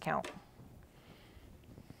at a discount.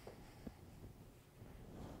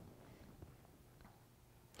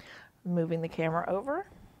 Moving the camera over.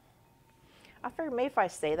 I figured maybe if I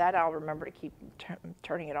say that, I'll remember to keep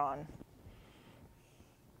turning it on.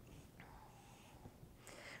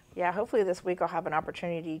 Yeah, hopefully this week I'll have an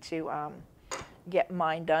opportunity to get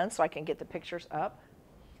mine done so I can get the pictures up.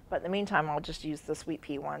 But in the meantime, I'll just use the Sweet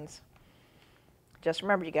Pea ones. Just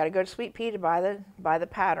remember, you got to go to Sweet Pea to buy the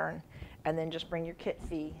pattern, and then just bring your kit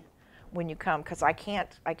fee when you come, because I can't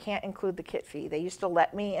include the kit fee. They used to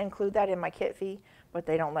let me include that in my kit fee, but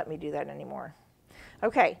they don't let me do that anymore.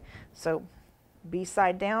 Okay, so B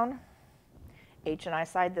side down, H and I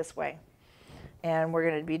side this way. And we're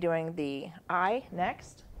going to be doing the I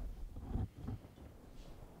next.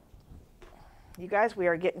 You guys, we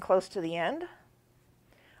are getting close to the end.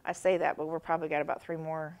 I say that, but we're probably got about three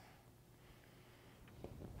more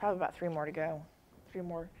to go.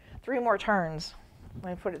 Three more turns. Let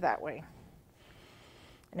me put it that way.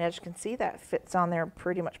 And as you can see, that fits on there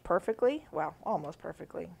pretty much perfectly. Well, almost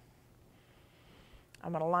perfectly.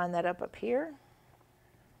 I'm going to line that up here.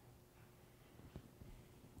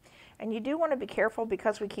 And you do want to be careful,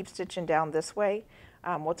 because we keep stitching down this way.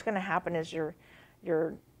 What's going to happen is your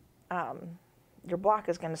block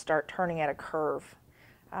is going to start turning at a curve.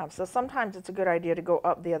 So sometimes it's a good idea to go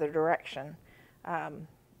up the other direction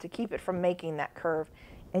to keep it from making that curve.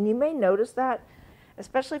 And you may notice that,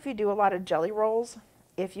 especially if you do a lot of jelly rolls,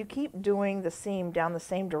 if you keep doing the seam down the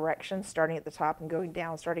same direction, starting at the top and going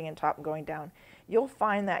down, starting in top and going down, you'll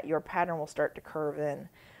find that your pattern will start to curve in.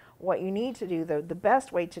 What you need to do, though, the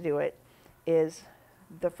best way to do it is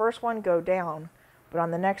the first one go down, but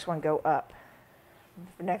on the next one go up.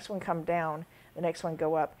 The next one come down, the next one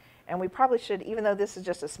go up. And we probably should, even though this is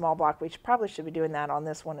just a small block, probably should be doing that on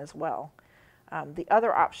this one as well. The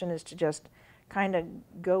other option is to just kind of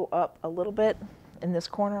go up a little bit in this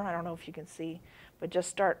corner. I don't know if you can see, but just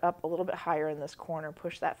start up a little bit higher in this corner.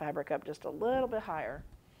 Push that fabric up just a little bit higher,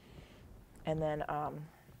 and then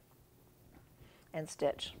and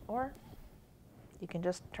stitch. Or you can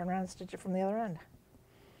just turn around and stitch it from the other end.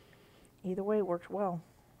 Either way works well.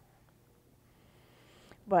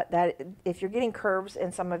 But that, if you're getting curves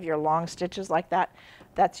in some of your long stitches like that,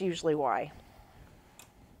 that's usually why.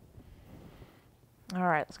 All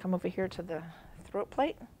right, let's come over here to the throat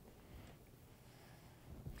plate.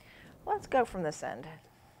 Let's go from this end.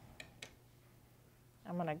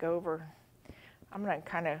 I'm going to go over, I'm going to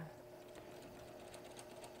kind of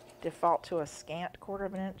default to a scant 1/4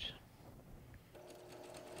 of an inch.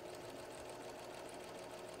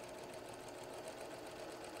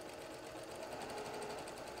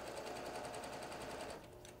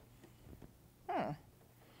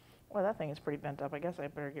 Well, that thing is pretty bent up. I guess I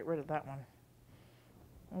better get rid of that one.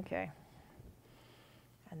 Okay.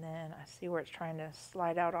 And then I see where it's trying to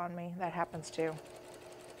slide out on me. That happens too.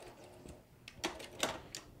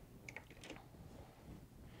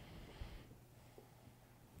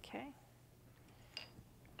 Okay.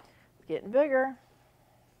 It's getting bigger.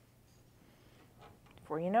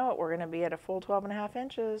 Before you know it, we're going to be at a full 12.5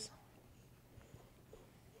 inches.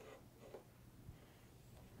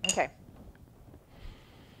 Okay.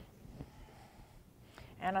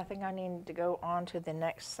 And I think I need to go on to the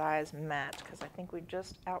next size mat, because I think we've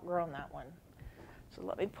just outgrown that one. So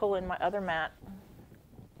let me pull in my other mat.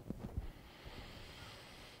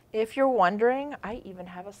 If you're wondering, I even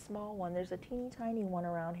have a small one. There's a teeny tiny one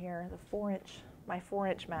around here, the 4-inch, my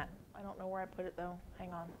 4-inch mat. I don't know where I put it though.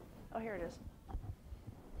 Hang on. Oh, here it is.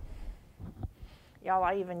 Y'all,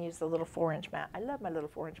 I even use the little 4-inch mat. I love my little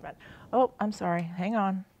 4-inch mat. Oh, I'm sorry. Hang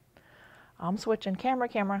on. I'm switching.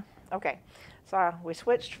 Camera. Okay. So we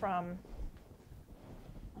switched from,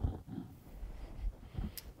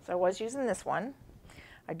 so I was using this one.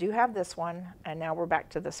 I do have this one, and now we're back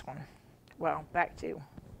to this one. Well, back to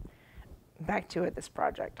it, this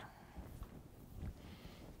project.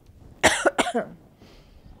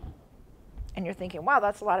 And you're thinking, wow,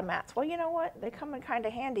 that's a lot of mats. Well, you know what? They come in kind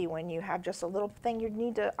of handy when you have just a little thing you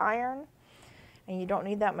need to iron and you don't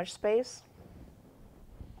need that much space.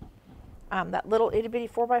 That little itty bitty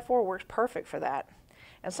 4x4 works perfect for that.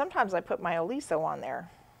 And sometimes I put my Oliso on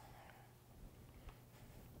there.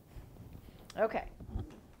 Okay.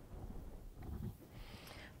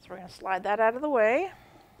 So we're going to slide that out of the way.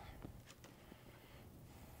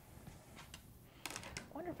 I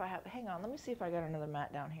wonder if I have, hang on, let me see if I got another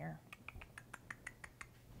mat down here.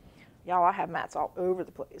 Y'all, I have mats all over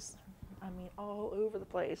the place. I mean, all over the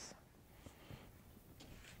place.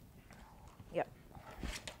 Yep.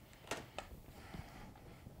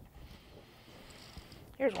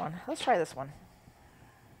 Here's one. Let's try this one.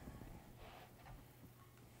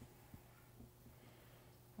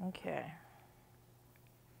 Okay.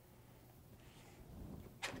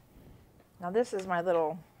 Now this is my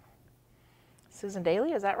little Susan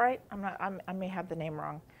Daly, is that right? I may have the name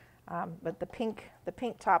wrong. But the pink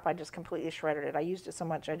top, I just completely shredded it. I used it so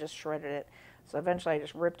much, I just shredded it. So eventually I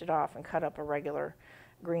just ripped it off and cut up a regular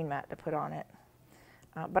green mat to put on it.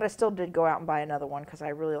 But I still did go out and buy another one because I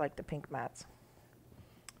really like the pink mats.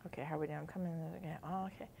 Okay, how are we doing? I'm coming in again. Oh,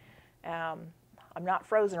 okay. I'm not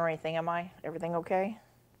frozen or anything, am I? Everything okay?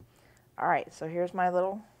 All right, so here's my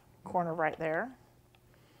little corner right there.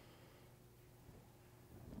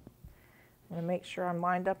 I'm going to make sure I'm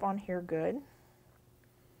lined up on here good.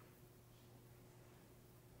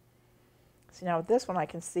 See, now with this one I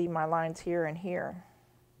can see my lines here and here.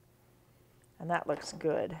 And that looks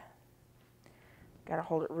good. Got to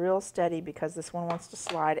hold it real steady because this one wants to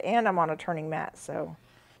slide and I'm on a turning mat, so.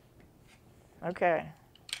 Okay.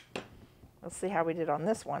 Let's see how we did on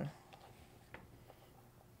this one.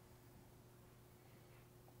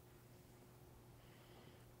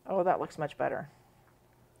 Oh, that looks much better.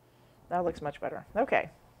 That looks much better. Okay.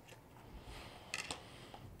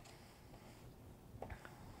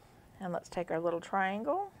 And let's take our little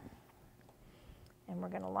triangle and we're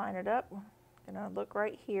going to line it up. Going to look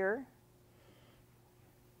right here.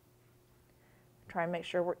 Try and make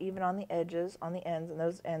sure we're even on the edges, on the ends, and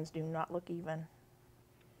those ends do not look even.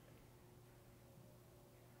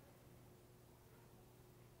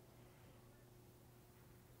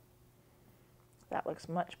 That looks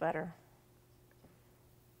much better.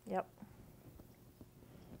 Yep.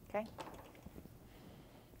 Okay.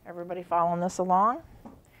 Everybody following this along?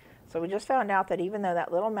 So we just found out that even though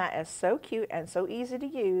that little mat is so cute and so easy to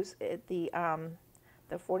use, the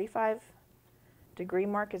 45-degree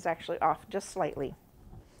mark is actually off just slightly.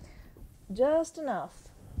 Just enough.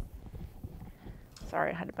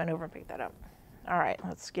 Sorry, I had to bend over and pick that up. All right,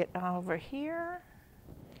 let's get over here.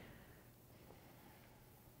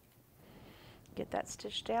 Get that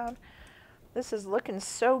stitched down. This is looking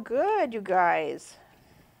so good, you guys.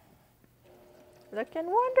 Looking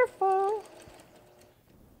wonderful.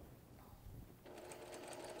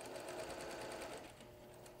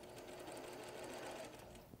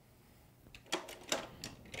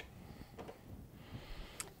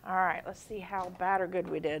 All right, let's see how bad or good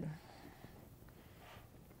we did.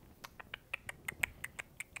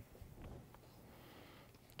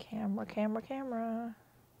 Camera, camera, camera.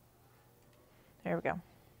 There we go.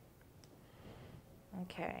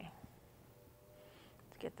 Okay.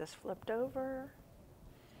 Let's get this flipped over.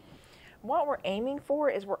 What we're aiming for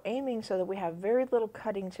is we're aiming so that we have very little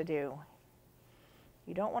cutting to do.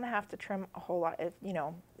 You don't want to have to trim a whole lot. If, you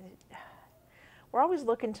know, we're always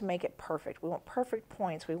looking to make it perfect. We want perfect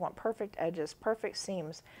points. We want perfect edges, perfect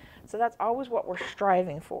seams. So that's always what we're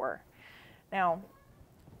striving for. Now,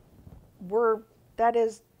 that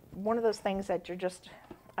is one of those things that you're just,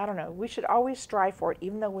 I don't know, we should always strive for it,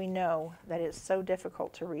 even though we know that it's so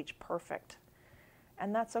difficult to reach perfect.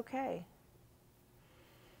 And that's okay.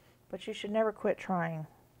 But you should never quit trying.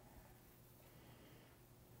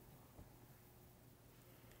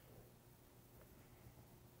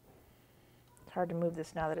 It's hard to move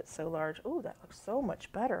this now that it's so large. Oh, that looks so much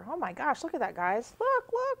better. Oh my gosh, look at that, guys.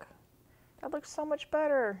 Look, look. That looks so much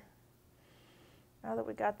better. Now that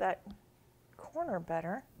we got that corner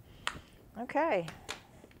better. Okay.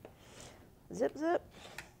 Zip, zip.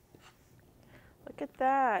 Look at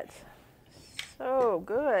that. So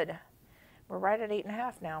good. We're right at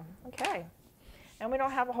 8.5 now. Okay. And we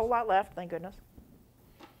don't have a whole lot left, thank goodness.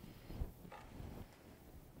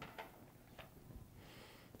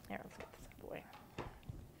 Here, let's get this out of the way.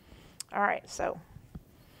 All right, so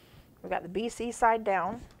we got the BC side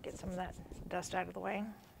down. Get some of that dust out of the way.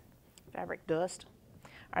 Fabric dust. All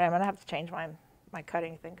right, I'm gonna have to change my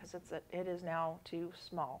cutting thing because it is now too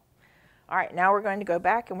small. All right, now we're going to go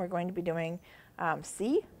back and we're going to be doing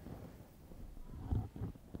C.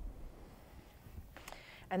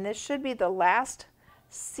 And this should be the last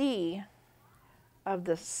C of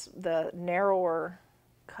the narrower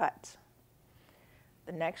cut.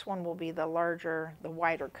 The next one will be the larger, the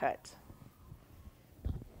wider cut.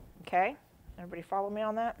 Okay? Everybody follow me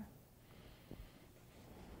on that?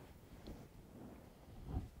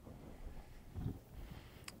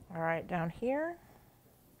 All right, down here.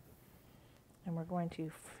 And we're going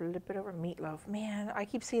to flip it over. Meatloaf. Man, I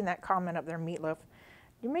keep seeing that comment up there, meatloaf.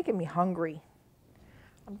 You're making me hungry.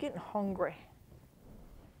 I'm getting hungry.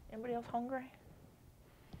 Anybody else hungry?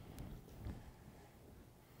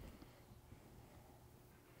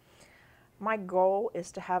 My goal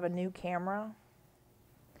is to have a new camera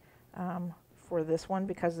for this one,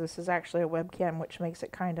 because this is actually a webcam, which makes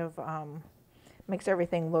it kind of, makes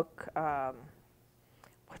everything look,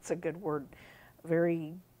 what's a good word?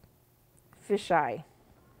 Very fisheye.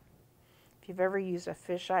 If you've ever used a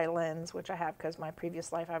fisheye lens, which I have because my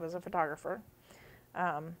previous life I was a photographer,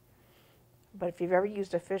 but if you've ever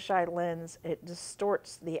used a fisheye lens, it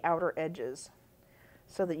distorts the outer edges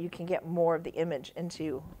so that you can get more of the image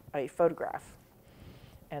into a photograph.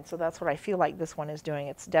 And so that's what I feel like this one is doing.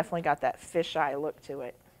 It's definitely got that fisheye look to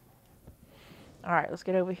it. All right, let's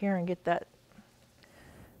get over here and get that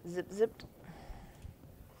zipped.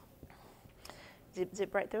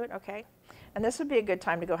 Zip right through it, okay. And this would be a good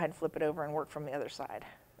time to go ahead and flip it over and work from the other side.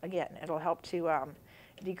 Again, it'll help to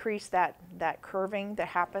decrease that curving that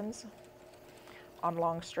happens on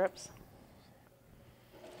long strips.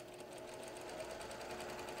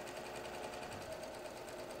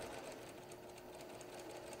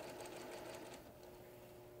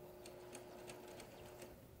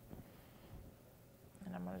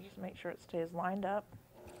 And I'm going to just make sure it stays lined up.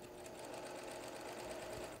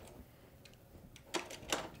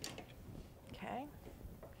 Okay.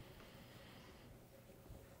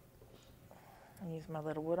 Use my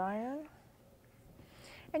little wood iron.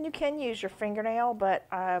 And you can use your fingernail, but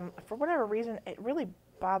for whatever reason, it really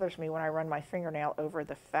bothers me when I run my fingernail over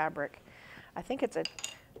the fabric. I think it's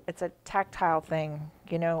a tactile thing,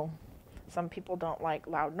 you know. Some people don't like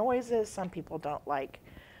loud noises. Some people don't like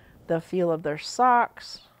the feel of their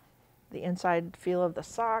socks, the inside feel of the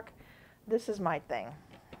sock. This is my thing.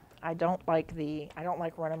 I don't like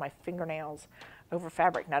running my fingernails over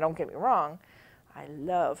fabric. Now, don't get me wrong. I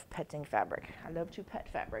love petting fabric. I love to pet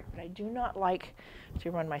fabric, but I do not like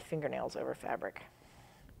to run my fingernails over fabric.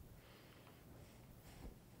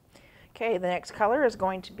 Okay, the next color is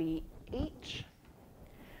going to be H.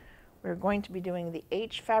 We're going to be doing the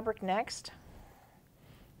H fabric next.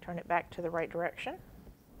 Turn it back to the right direction.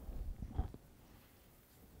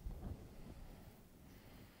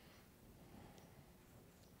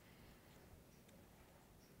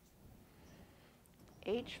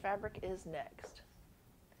 H fabric is next.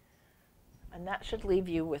 And that should leave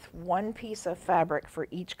you with one piece of fabric for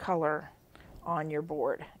each color on your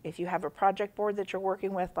board. If you have a project board that you're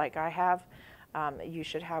working with, like I have, you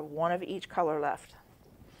should have one of each color left.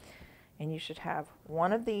 And you should have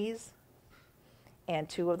one of these and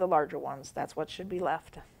two of the larger ones. That's what should be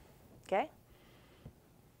left. Okay?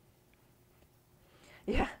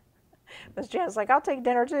 Yeah. Miss Jan's like, I'll take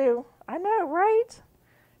dinner too. I know, right?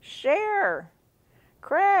 Share.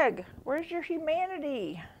 Craig, where's your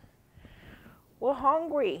humanity? We're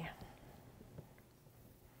hungry.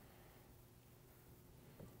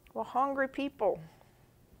 We're hungry people.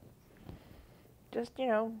 Just, you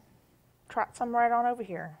know, trot some right on over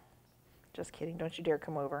here. Just kidding. Don't you dare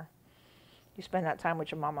come over. You spend that time with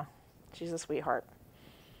your mama. She's a sweetheart.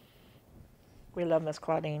 We love Miss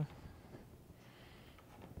Claudine.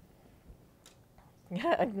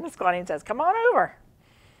 Miss Claudine says, come on over.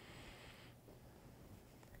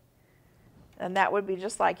 And that would be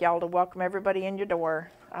just like y'all to welcome everybody in your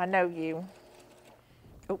door. I know you.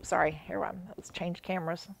 Oops, sorry. Here, let's change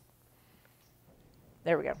cameras.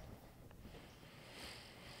 There we go.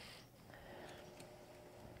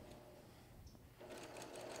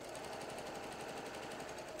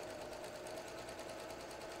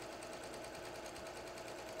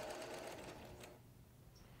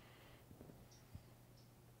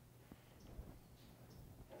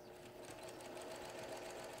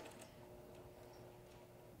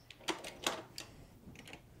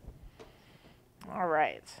 All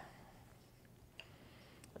right.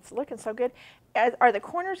 It's looking so good. Are the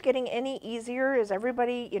corners getting any easier? Is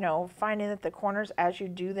everybody, you know, finding that the corners as you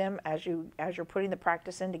do them, as you're putting the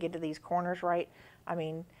practice in to get to these corners right? I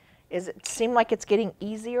mean, is it seem like it's getting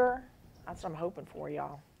easier? That's what I'm hoping for,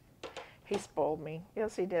 y'all. He spoiled me.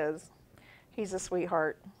 Yes, he does. He's a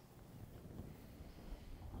sweetheart.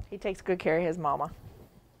 He takes good care of his mama.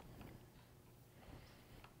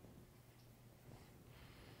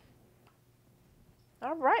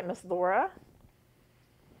 All right. right, Miss Laura.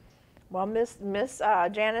 Well, Miss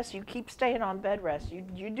Janice, you keep staying on bed rest.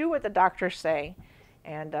 You do what the doctors say,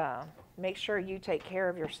 and make sure you take care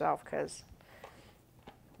of yourself, because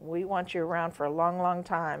we want you around for a long, long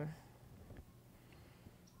time.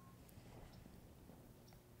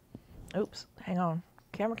 Oops, hang on.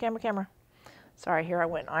 Camera, camera, camera. Sorry, here I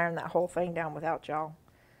went and ironed that whole thing down without y'all.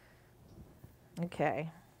 Okay.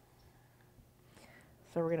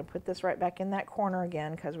 So we're going to put this right back in that corner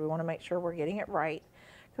again, because we want to make sure we're getting it right.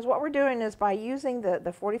 Because what we're doing is, by using the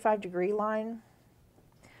 45-degree line,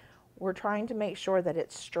 we're trying to make sure that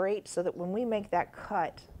it's straight, so that when we make that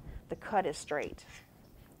cut, the cut is straight.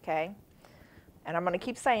 Okay? And I'm going to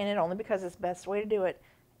keep saying it only because it's the best way to do it.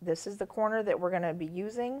 This is the corner that we're going to be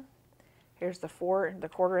using. Here's the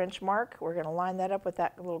 1/4-inch mark. We're going to line that up with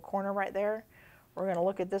that little corner right there. We're going to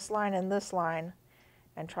look at this line and this line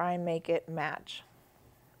and try and make it match.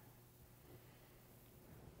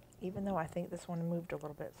 Even though I think this one moved a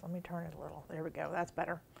little bit, so let me turn it a little. There we go, that's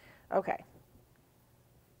better. Okay.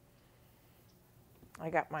 I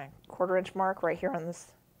got my 1/4-inch mark right here on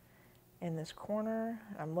this, in this corner.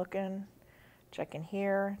 I'm looking, checking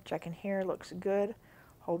here, looks good.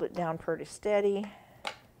 Hold it down pretty steady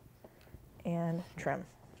and trim.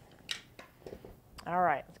 All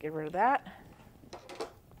right, let's get rid of that.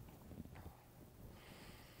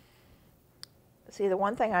 See, the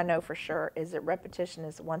one thing I know for sure is that repetition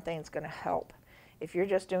is the one thing that's going to help. If you're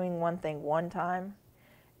just doing one thing one time,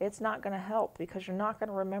 it's not going to help, because you're not going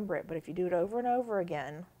to remember it. But if you do it over and over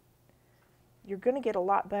again, you're going to get a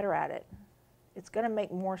lot better at it. It's going to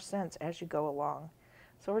make more sense as you go along.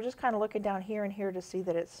 So we're just kind of looking down here and here to see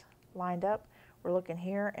that it's lined up. We're looking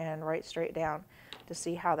here and right straight down to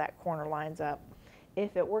see how that corner lines up.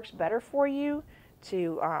 If it works better for you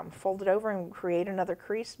to fold it over and create another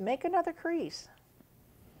crease, make another crease.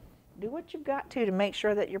 Do what you've got to make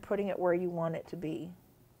sure that you're putting it where you want it to be.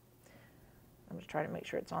 I'm just trying to make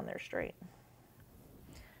sure it's on there straight.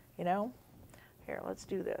 You know? Here, let's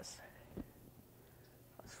do this.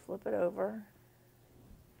 Let's flip it over.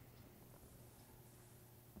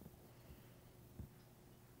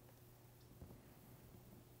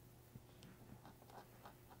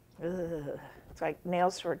 Ugh. It's like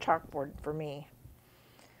nails for a chalkboard for me.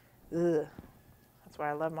 Ugh. That's why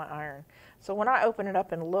I love my iron. So when I open it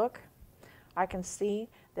up and look, I can see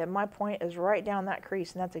that my point is right down that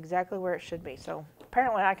crease, and that's exactly where it should be. So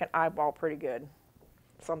apparently I can eyeball pretty good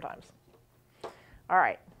sometimes. All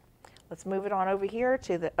right, let's move it on over here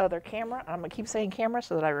to the other camera. I'm going to keep saying camera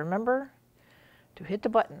so that I remember to hit the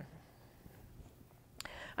button.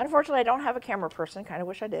 Unfortunately, I don't have a camera person. Kind of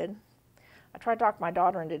wish I did. I tried to talk my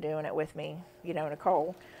daughter into doing it with me, you know,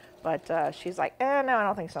 Nicole, but she's like, no, I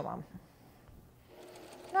don't think so, Mom.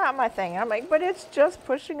 Not my thing. I'm like, but it's just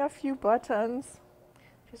pushing a few buttons.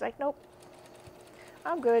 She's like, nope,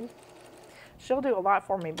 I'm good. She'll do a lot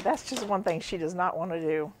for me, but that's just one thing she does not want to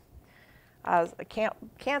do. I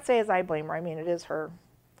can't say as I blame her. I mean, it is her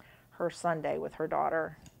Sunday with her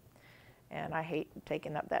daughter, and I hate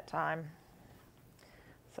taking up that time,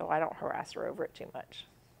 so I don't harass her over it too much.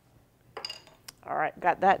 All right,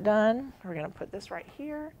 got that done. We're going to put this right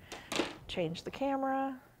here, change the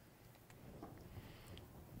camera.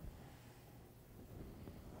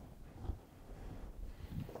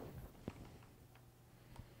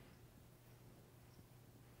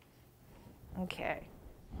 Okay,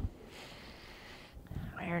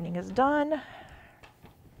 ironing is done.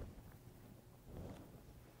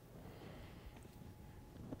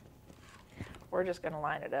 We're just going to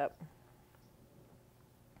line it up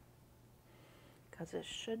because it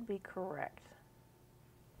should be correct.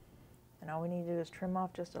 And all we need to do is trim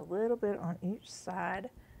off just a little bit on each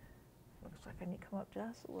side. Looks like I need to come up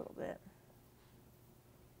just a little bit.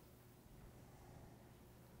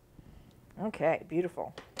 Okay,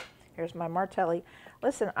 beautiful. Here's my Martelli.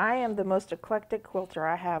 Listen, I am the most eclectic quilter.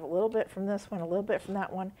 I have a little bit from this one, a little bit from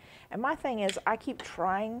that one. And my thing is, I keep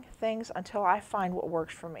trying things until I find what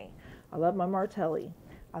works for me. I love my Martelli.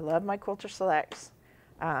 I love my Quilter Selects.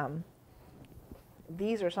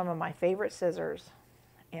 These are some of my favorite scissors.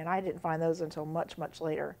 And I didn't find those until much, much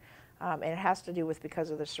later. And it has to do with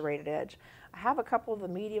because of the serrated edge. I have a couple of the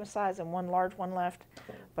medium size and one large one left,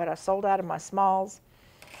 but I sold out of my smalls.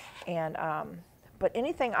 And but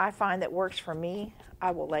anything I find that works for me,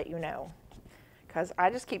 I will let you know. Because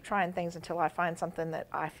I just keep trying things until I find something that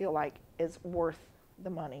I feel like is worth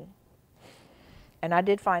the money. And I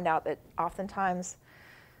did find out that oftentimes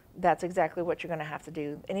that's exactly what you're going to have to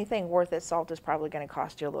do. Anything worth its salt is probably going to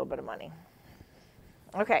cost you a little bit of money.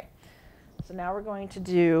 Okay, so now we're going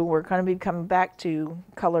to be coming back to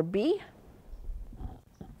color B.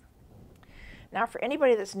 Now, for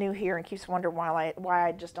anybody that's new here and keeps wondering why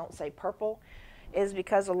I just don't say purple, is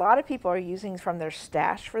because a lot of people are using from their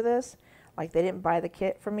stash for this. Like they didn't buy the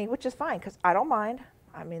kit from me, which is fine because I don't mind.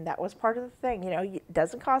 I mean, that was part of the thing. You know, it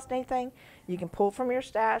doesn't cost anything. You can pull from your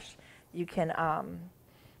stash. You can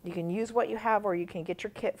use what you have, or you can get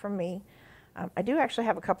your kit from me. I do actually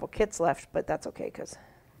have a couple kits left, but that's okay because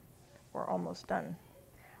we're almost done.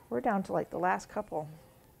 We're down to like the last couple.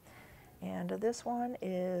 And this one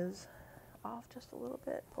is off just a little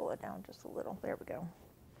bit. Pull it down just a little. There we go.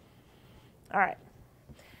 All right.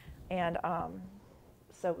 And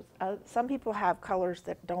so some people have colors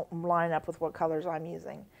that don't line up with what colors I'm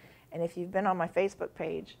using. And if you've been on my Facebook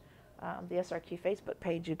page, the SRQ Facebook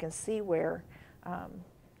page, you can see where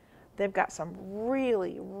they've got some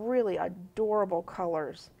really, really adorable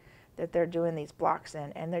colors that they're doing these blocks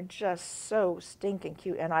in. And they're just so stinking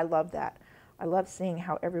cute. And I love that. I love seeing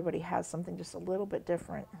how everybody has something just a little bit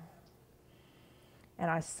different. And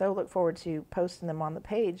I so look forward to posting them on the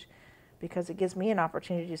page because it gives me an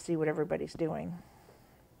opportunity to see what everybody's doing.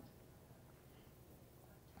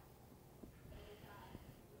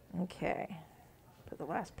 Okay, put the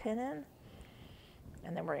last pin in,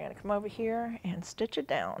 and then we're going to come over here and stitch it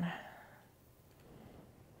down.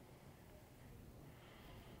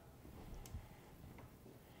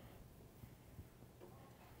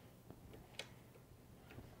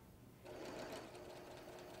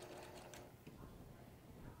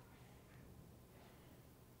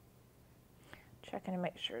 Checking to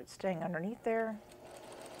make sure it's staying underneath there.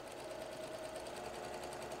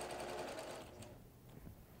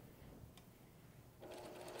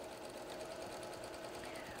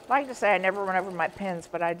 I like to say I never run over my pins,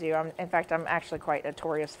 but I do. In fact, I'm actually quite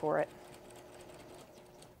notorious for it.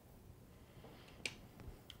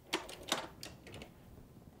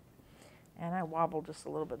 And I wobble just a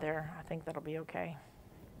little bit there. I think that'll be okay.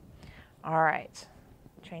 All right,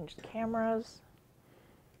 change the cameras.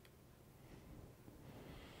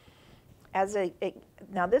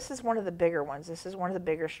 Now this is one of the bigger ones. This is one of the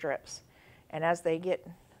bigger strips. And as they get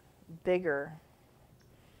bigger,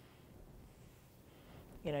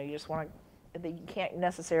 you know, you just want to, you can't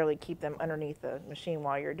necessarily keep them underneath the machine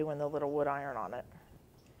while you're doing the little wood iron on it.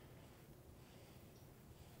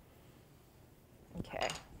 Okay,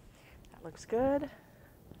 that looks good.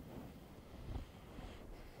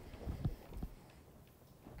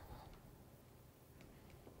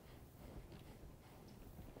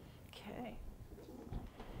 Okay.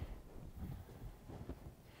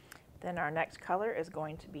 Then our next color is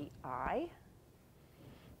going to be eye.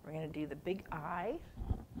 We're going to do the big eye.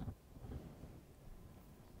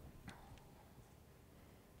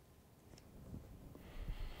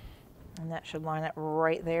 And that should line up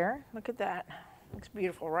right there. Look at that. Looks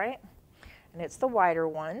beautiful, right? And it's the wider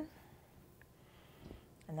one.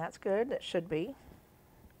 And that's good. That should be.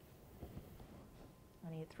 I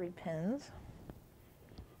need 3 pins.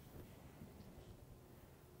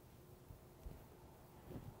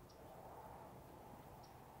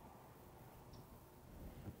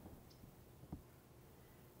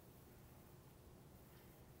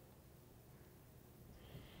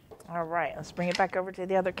 All right, let's bring it back over to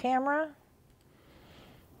the other camera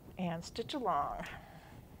and stitch along.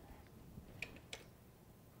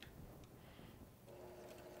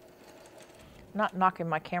 Not knocking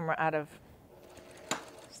my camera out of,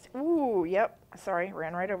 ooh, yep, sorry,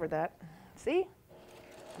 ran right over that. See,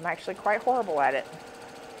 I'm actually quite horrible at it.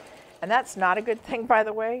 And that's not a good thing, by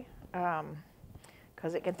the way,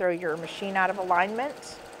 because it can throw your machine out of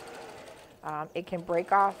alignment. It can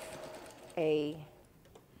break off a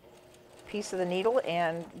piece of the needle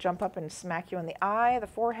and jump up and smack you in the eye, the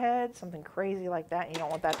forehead, something crazy like that. You don't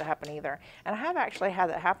want that to happen either. And I have actually had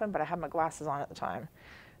that happen, but I had my glasses on at the time.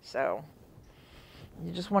 So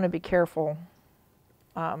you just want to be careful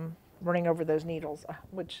running over those needles,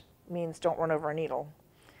 which means don't run over a needle.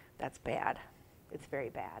 That's bad. It's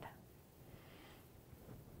very bad.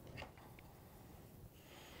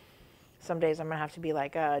 Some days I'm going to have to be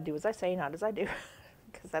like, do as I say, not as I do.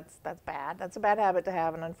 Because that's bad. That's a bad habit to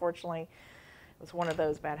have, and unfortunately, it's one of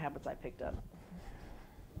those bad habits I picked up.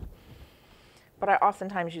 But I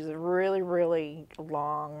oftentimes use a really, really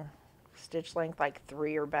long stitch length, like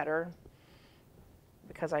 3 or better,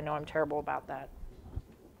 because I know I'm terrible about that.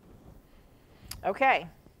 Okay,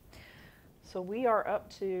 so we are up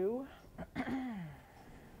to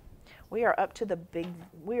the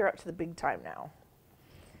big time now.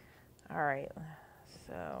 All right,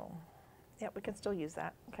 so. Yep, we can still use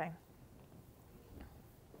that. Okay.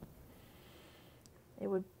 It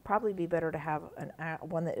would probably be better to have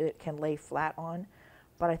one that it can lay flat on,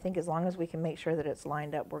 but I think as long as we can make sure that it's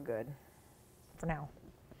lined up, we're good for now.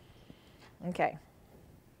 Okay.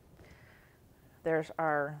 There's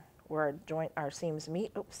where our seams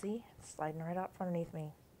meet. Oops, see, it's sliding right out from underneath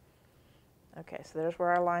me. Okay, so there's where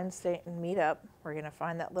our lines meet up. We're going to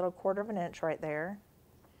find that little 1/4 of an inch right there,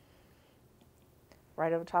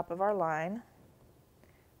 right over top of our line.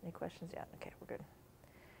 Any questions? Yeah, okay, we're good.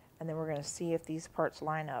 And then we're going to see if these parts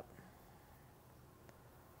line up.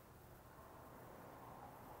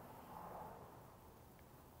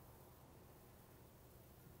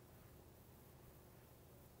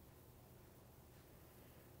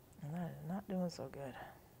 And that is not doing so good.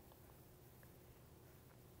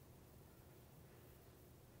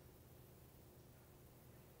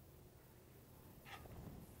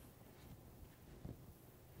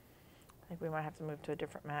 I think we might have to move to a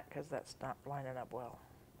different mat because that's not lining up well.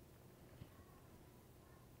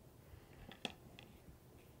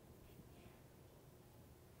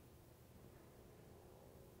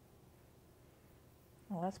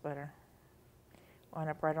 Well, that's better. Line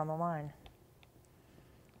up right on the line.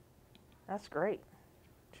 That's great.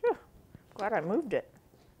 Phew, glad I moved it.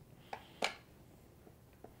 Then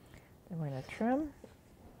we're going to trim.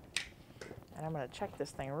 And I'm going to check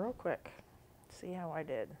this thing real quick. See how I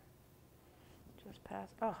did. Just pass.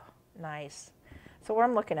 Oh, nice. So what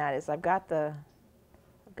I'm looking at is I've got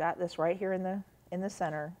this right here in the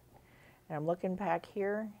center, and I'm looking back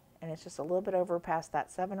here, and it's just a little bit over past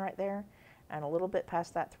that 7 right there, and a little bit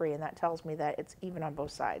past that 3, and that tells me that it's even on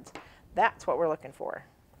both sides. That's what we're looking for.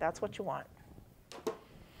 That's what you want.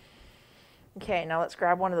 Okay, now let's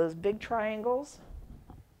grab one of those big triangles.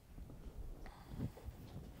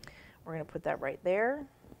 We're going to put that right there.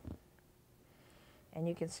 And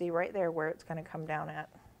you can see right there where it's going to come down at.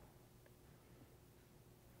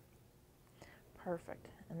 Perfect.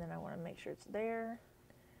 And then I want to make sure it's there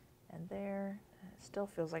and there. It still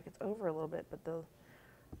feels like it's over a little bit, but the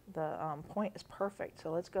point is perfect.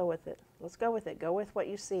 So let's go with it. Let's go with it. Go with what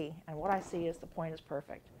you see. And what I see is the point is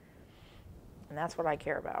perfect. And that's what I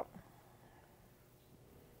care about.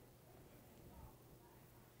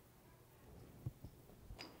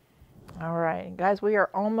 All right, guys, we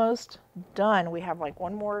are almost done. We have like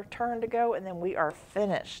one more turn to go, and then we are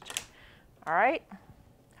finished. All right,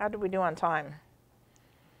 how did we do on time?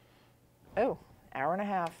 Oh,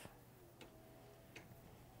 1.5 hours.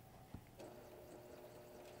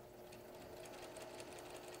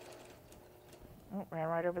 Oh, ran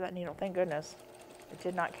right over that needle. Thank goodness. It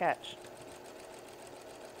did not catch.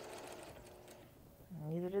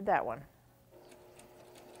 Neither did that one.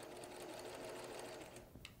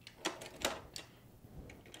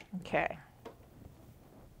 Okay.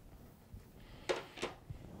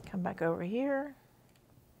 Come back over here.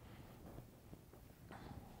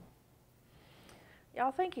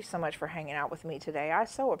 Y'all, thank you so much for hanging out with me today. I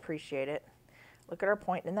so appreciate it. Look at our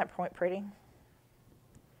point. Isn't that point pretty?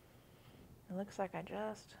 It looks like I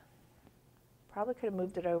just probably could have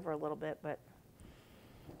moved it over a little bit, but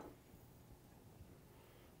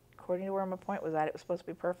according to where my point was at, it was supposed to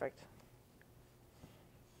be perfect.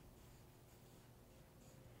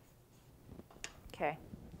 Okay.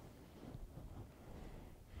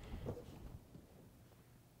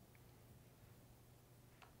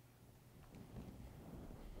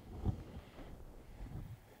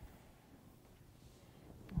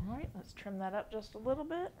 All right, let's trim that up just a little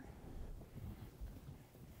bit.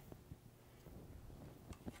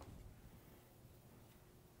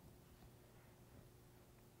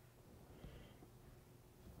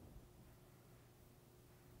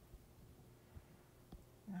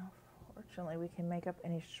 Now, fortunately, we can make up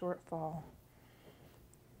any shortfall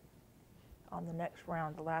on the next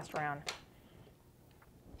round, the last round.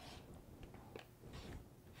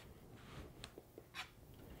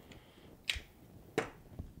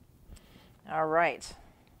 All right,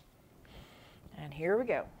 and here we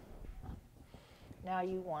go. Now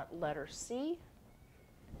you want letter C,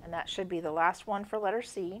 and that should be the last one for letter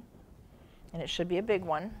C, and it should be a big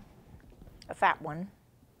one, a fat one.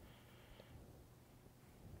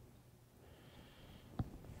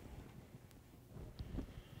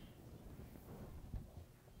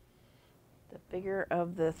 The bigger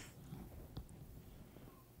of the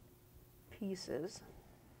pieces.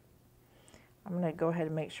 I'm going to go ahead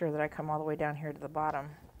and make sure that I come all the way down here to the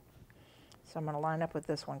bottom. So I'm going to line up with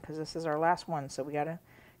this one because this is our last one. So we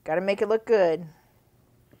gotta make it look good.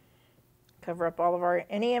 Cover up all of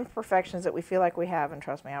any imperfections that we feel like we have, and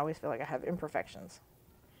trust me, I always feel like I have imperfections.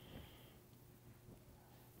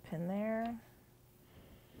 Pin there,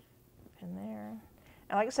 pin there.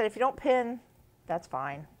 And like I said, if you don't pin, that's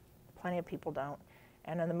fine. Plenty of people don't.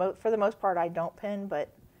 And for the most part, I don't pin, but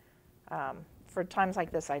for times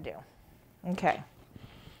like this, I do. Okay,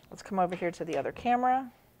 let's come over here to the other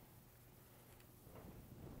camera.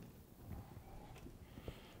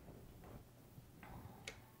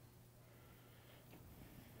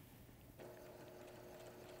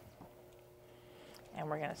 And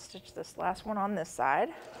we're going to stitch this last one on this side.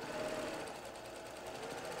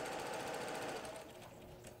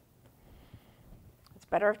 It's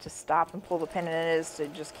better to stop and pull the pin than it is to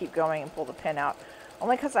just keep going and pull the pin out.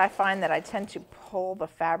 Only because I find that I tend to pull the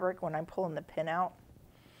fabric when I'm pulling the pin out.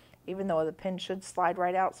 Even though the pin should slide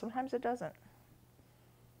right out, sometimes it doesn't.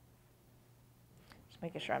 Just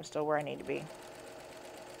making sure I'm still where I need to be.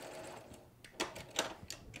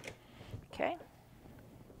 Okay.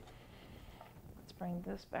 Let's bring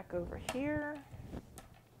this back over here.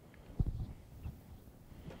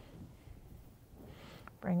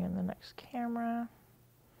 Bring in the next camera.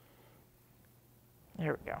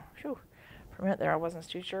 There we go. Whew. For a minute there, I wasn't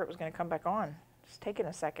too sure it was going to come back on. Just taking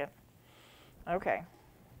a second. Okay.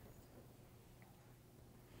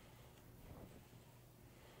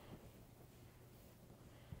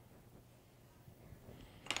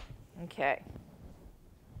 Okay.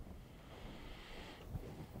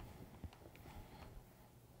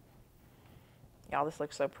 Y'all, this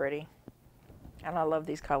looks so pretty. And I love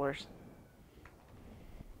these colors.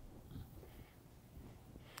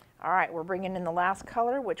 All right, we're bringing in the last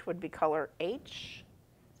color, which would be color H.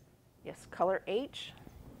 Yes, color H.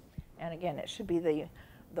 And again, it should be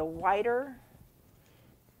the whiter.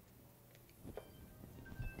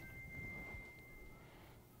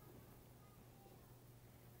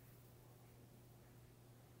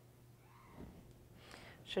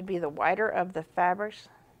 Should be the whiter of the fabrics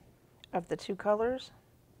of the two colors,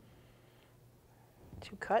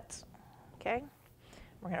 two cuts. Okay,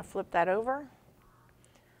 we're going to flip that over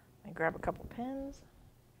and grab a couple pins.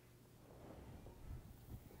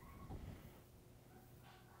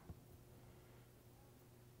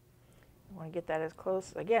 I want to get that as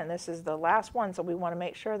close. Again, this is the last one, so we want to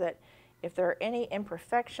make sure that if there are any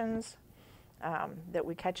imperfections, that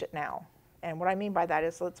we catch it now. And what I mean by that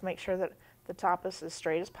is let's make sure that the top is as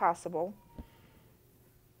straight as possible.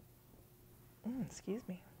 Excuse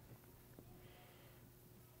me.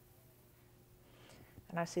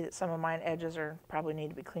 And I see that some of mine edges are probably need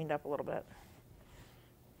to be cleaned up a little bit.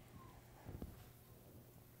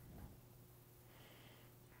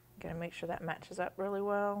 Gotta make sure that matches up really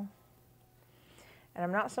well. And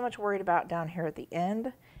I'm not so much worried about down here at the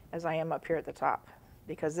end as I am up here at the top,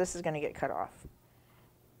 because this is going to get cut off.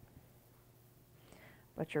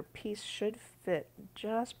 But your piece should fit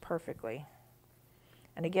just perfectly.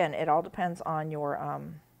 And again, it all depends on your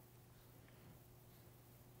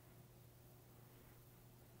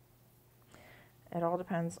it all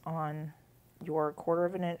depends on your 1/4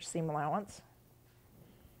 of an inch seam allowance.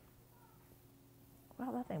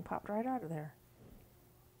 Wow, that thing popped right out of there.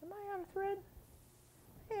 Am I on thread?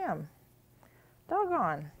 I am.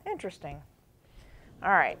 Doggone. Interesting.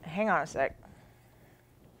 All right, hang on a sec.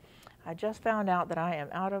 I just found out that I am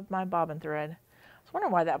out of my bobbin thread. I was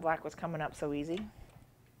wondering why that black was coming up so easy.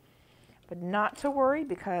 But not to worry,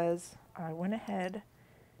 because I went ahead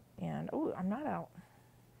and, oh, I'm not out.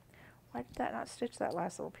 Why did that not stitch that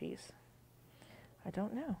last little piece? I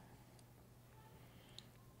don't know.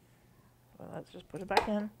 Well, let's just put it back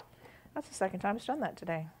in. That's the second time it's done that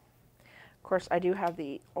today. Of course, I do have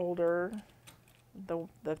the older, the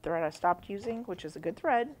thread I stopped using, which is a good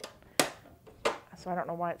thread. So I don't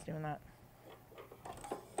know why it's doing that.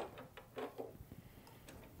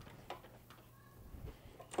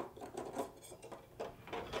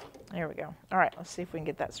 There we go. All right, let's see if we can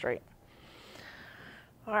get that straight.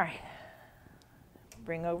 All right.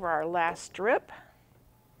 Bring over our last strip.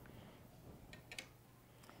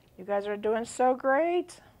 You guys are doing so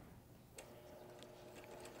great.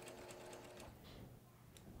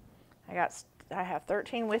 I have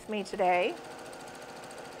 13 with me today.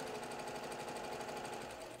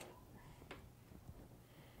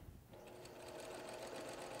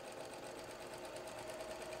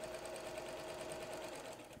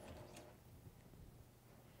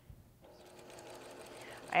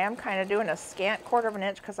 I am kind of doing a scant 1/4 of an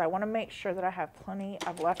inch because I want to make sure that I have plenty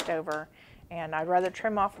of leftover, and I'd rather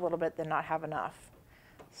trim off a little bit than not have enough.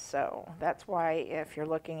 So that's why, if you're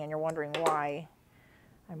looking and you're wondering why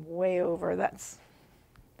I'm way over, that's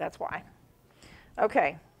why.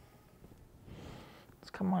 Okay, let's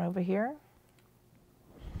come on over here.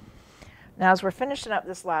 Now, as we're finishing up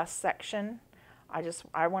this last section,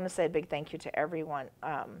 I want to say a big thank you to everyone.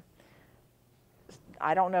 I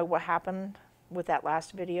don't know what happened with that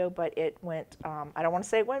last video, but it went, I don't want to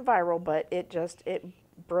say it went viral, but it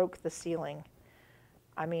broke the ceiling.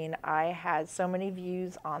 I mean, I had so many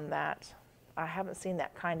views on that. I haven't seen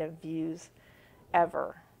that kind of views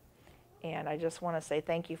ever. And I just want to say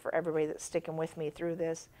thank you for everybody that's sticking with me through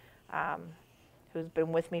this, who's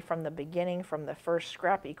been with me from the beginning, from the first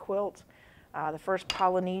scrappy quilt, the first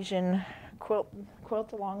Polynesian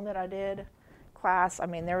quilt along that I did class. I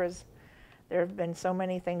mean, there have been so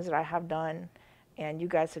many things that I have done, and you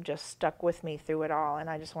guys have just stuck with me through it all, and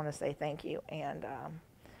I just want to say thank you. And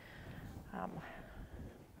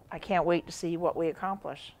I can't wait to see what we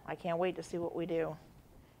accomplish. I can't wait to see what we do.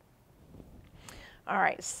 All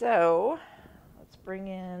right, so let's bring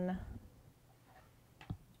in,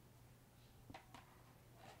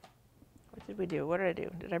 what did we do? What did I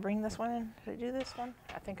do? Did I bring this one in? Did I do this one?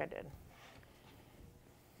 I think I did.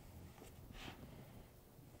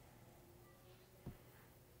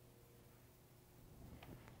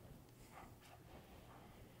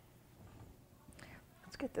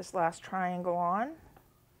 Let's get this last triangle on.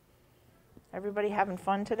 Everybody having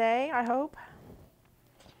fun today, I hope?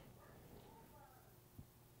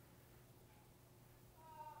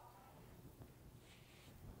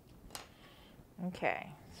 Okay,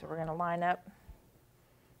 so we're going to line up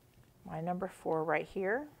my number 4 right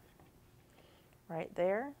here, right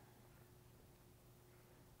there.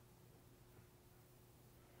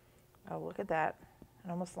 Oh, look at that. It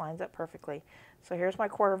almost lines up perfectly. So here's my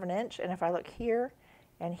 1/4 inch, and if I look here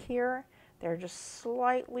and here, they're just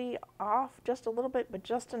slightly off, just a little bit, but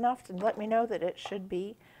just enough to let me know that it should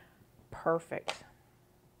be perfect.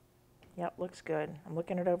 Yep, looks good. I'm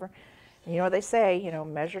looking it over. And you know what they say, you know,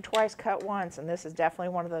 measure twice, cut once, and this is definitely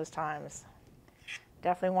one of those times.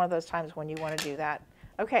 Definitely one of those times when you want to do that.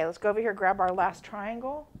 Okay, let's go over here, grab our last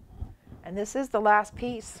triangle, and this is the last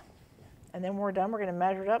piece. And then when we're done, we're going to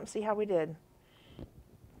measure it up and see how we did.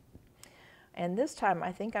 And this time,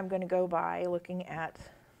 I think I'm going to go by looking at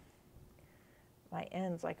my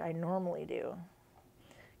ends like I normally do,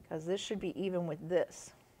 because this should be even with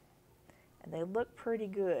this. And they look pretty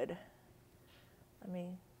good. Let me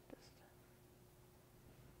just...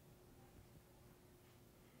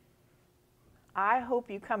 I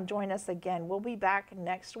hope you come join us again. We'll be back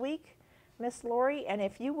next week, Miss Lori, and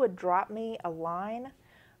if you would drop me a line,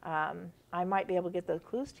 I might be able to get those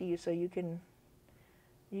clues to you so you can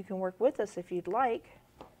work with us if you'd like.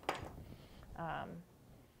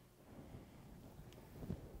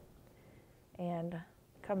 And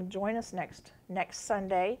come join us next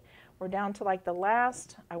Sunday. We're down to like the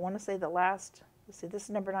last, I want to say the last, let's see, this is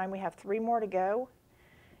number 9. We have 3 more to go,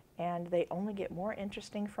 and they only get more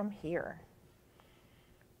interesting from here.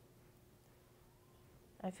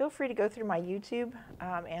 And feel free to go through my YouTube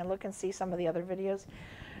and look and see some of the other videos.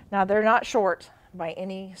 Now, they're not short by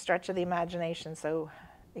any stretch of the imagination, so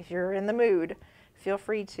if you're in the mood, feel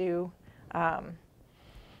free to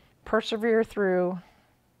persevere through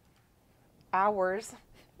hours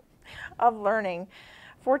of learning.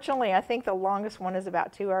 Fortunately, I think the longest one is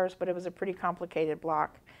about 2 hours, but it was a pretty complicated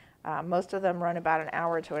block. Most of them run about an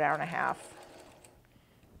hour to an hour and a half.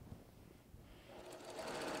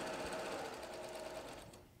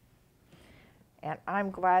 And I'm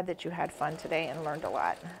glad that you had fun today and learned a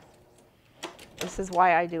lot. This is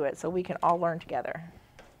why I do it, so we can all learn together.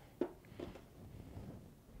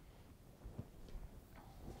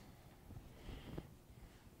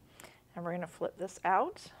 And we're going to flip this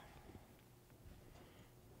out.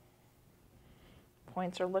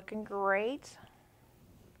 Points are looking great.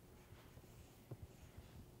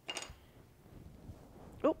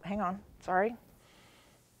 Oh, hang on. Sorry.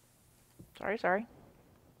 Sorry.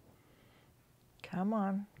 Come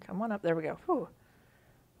on up. There we go. Whew.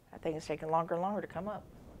 That thing is taking longer and longer to come up.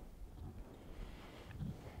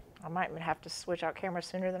 I might have to switch out cameras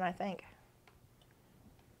sooner than I think.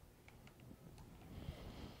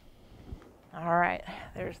 All right,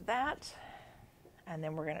 there's that. And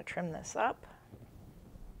then we're going to trim this up.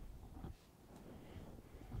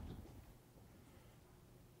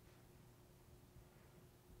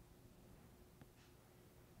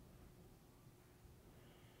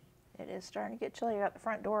 It is starting to get chilly. I got the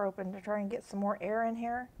front door open to try and get some more air in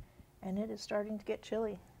here, and it is starting to get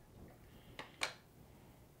chilly.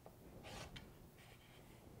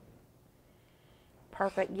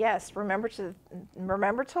 Perfect. Yes, remember to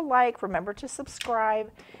like, remember to subscribe,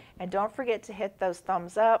 and don't forget to hit those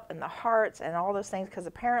thumbs up and the hearts and all those things, because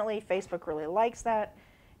apparently Facebook really likes that,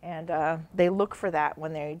 and they look for that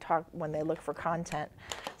when they look for content.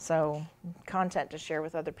 So content to share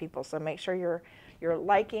with other people. So make sure you're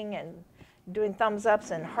liking and doing thumbs ups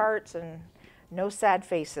and hearts, and no sad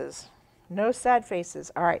faces. No sad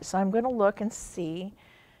faces. All right, so I'm going to look and see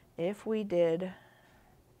if we made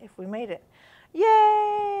it.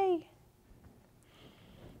 Yay!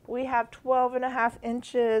 We have 12.5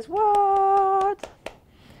 inches. What?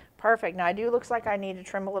 Perfect. Now, looks like I need to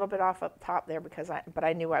trim a little bit off up top there, but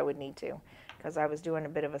I knew I would need to, because I was doing a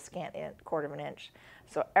bit of a scant quarter of an inch.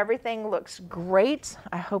 So everything looks great.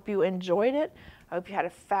 I hope you enjoyed it. I hope you had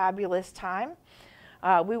a fabulous time.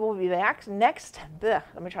 We will be back next,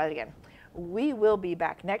 let me try that again. We will be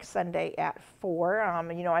back next Sunday at 4.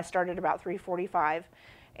 You know, I started about 3:45,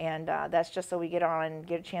 and that's just so we get on and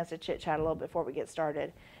get a chance to chit-chat a little before we get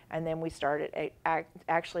started. And then we start at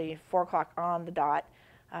actually 4 o'clock on the dot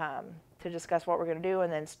to discuss what we're going to do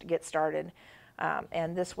and then get started.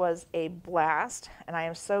 And this was a blast, and I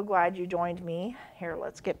am so glad you joined me. Here,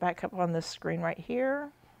 let's get back up on this screen right here.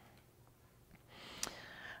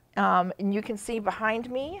 And you can see behind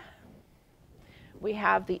me, we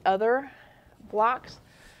have the other blocks,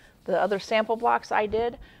 the other sample blocks I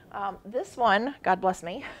did. This one, God bless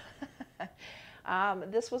me,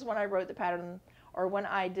 this was when I wrote the pattern, or when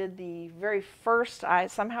I did the very first,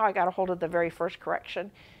 somehow I got a hold of the very first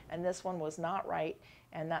correction, and this one was not right,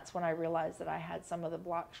 and that's when I realized that I had some of the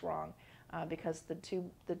blocks wrong, because the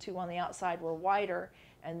two on the outside were wider,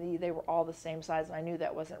 and they were all the same size, and I knew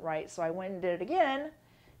that wasn't right, so I went and did it again,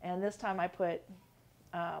 and this time I put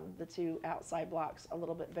the 2 outside blocks a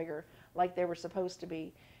little bit bigger, like they were supposed to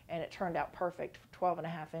be, and it turned out perfect,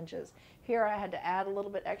 12.5 inches. Here I had to add a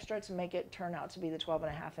little bit extra to make it turn out to be the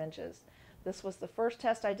 12.5 inches. This was the first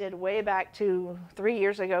test I did way back to 3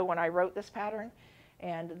 years ago when I wrote this pattern,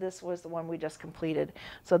 and this was the one we just completed.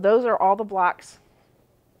 So those are all the blocks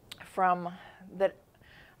from that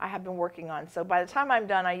I have been working on. So by the time I'm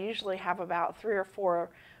done, I usually have about 3 or 4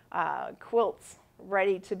 quilts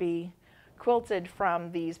ready to be quilted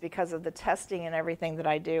from these because of the testing and everything that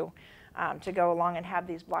I do to go along and have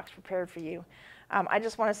these blocks prepared for you. I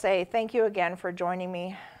just want to say thank you again for joining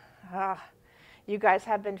me. You guys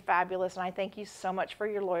have been fabulous, and I thank you so much for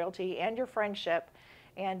your loyalty and your friendship,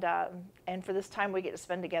 and for this time we get to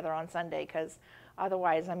spend together on Sunday, because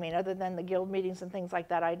otherwise, I mean, other than the guild meetings and things like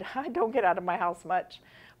that, I don't get out of my house much.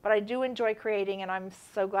 But I do enjoy creating, and I'm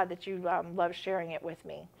so glad that you love sharing it with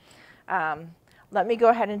me. Let me go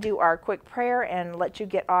ahead and do our quick prayer and let you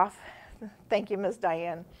get off. Thank you, Ms.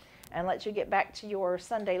 Diane. And let you get back to your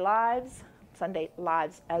Sunday lives. Sunday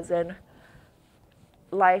lives as in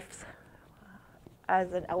life,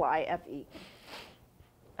 as in L-I-F-E.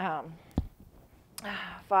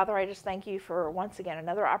 Father, I just thank you for, once again,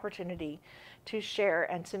 another opportunity to share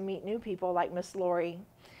and to meet new people like Miss Lori,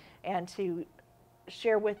 and to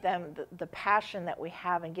share with them the passion that we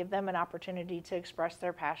have and give them an opportunity to express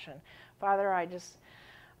their passion. Father, I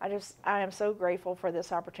am so grateful for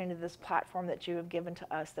this opportunity, this platform that you have given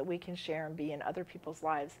to us, that we can share and be in other people's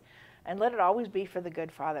lives. And let it always be for the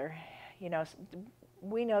good, Father. You know,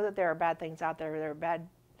 we know that there are bad things out there. There are bad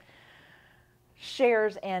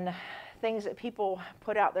shares and things that people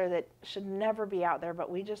put out there that should never be out there,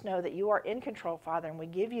 but we just know that you are in control, Father, and we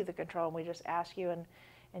give you the control, and we just ask you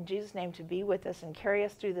in Jesus' name to be with us and carry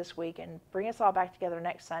us through this week and bring us all back together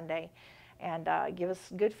next Sunday, and give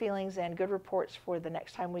us good feelings and good reports for the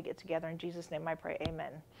next time we get together. In Jesus' name I pray,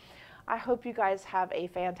 amen. I hope you guys have a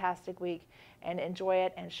fantastic week and enjoy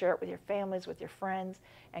it, and share it with your families, with your friends,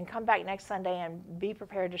 and come back next Sunday and be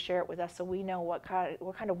prepared to share it with us so we know what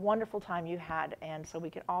kind of wonderful time you had, and so we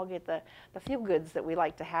can all get the feel-goods that we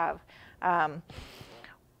like to have. I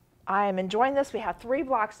am enjoying this. We have 3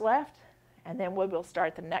 blocks left, and then we will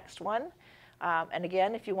start the next one. And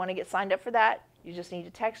again, if you want to get signed up for that, you just need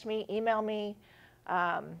to text me, email me,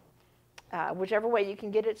 whichever way you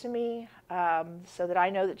can get it to me, so that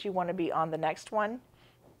I know that you want to be on the next one.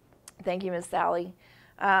 Thank you, Ms. Sally,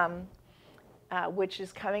 which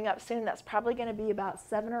is coming up soon. That's probably going to be about a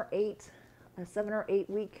 7 or 8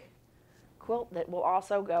 week quilt that will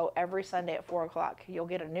also go every Sunday at 4 o'clock. You'll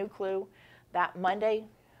get a new clue that Monday,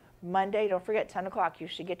 don't forget 10 o'clock, you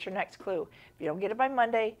should get your next clue. If you don't get it by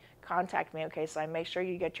Monday, contact me, okay, so I make sure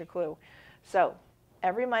you get your clue. So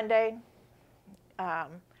every Monday,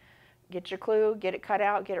 get your clue, get it cut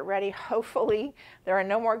out, get it ready. Hopefully there are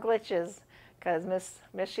no more glitches, because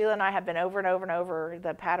Miss Sheila and I have been over and over and over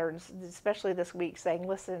the patterns, especially this week, saying,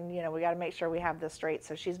 listen, you know, we got to make sure we have this straight.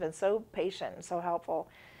 So she's been so patient and so helpful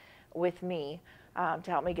with me to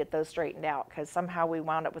help me get those straightened out, because somehow we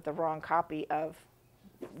wound up with the wrong copy of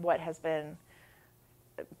what has been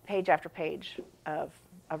page after page of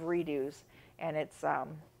redos, and it's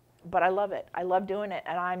but I love it. I love doing it,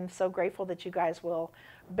 and I'm so grateful that you guys will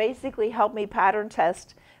basically help me pattern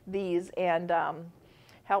test these and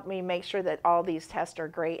help me make sure that all these tests are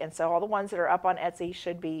great. And so all the ones that are up on Etsy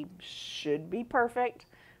should be perfect.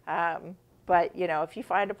 But you know, if you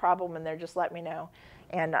find a problem in there, just let me know.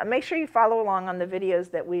 And make sure you follow along on the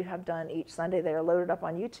videos that we have done each Sunday. They are loaded up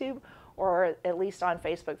on YouTube, or at least on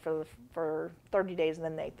Facebook for 30 days, and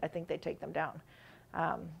then I think they take them down.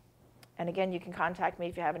 And again, you can contact me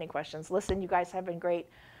if you have any questions. Listen, you guys have been great.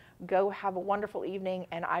 Go have a wonderful evening,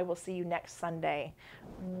 and I will see you next Sunday.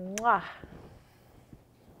 Mwah.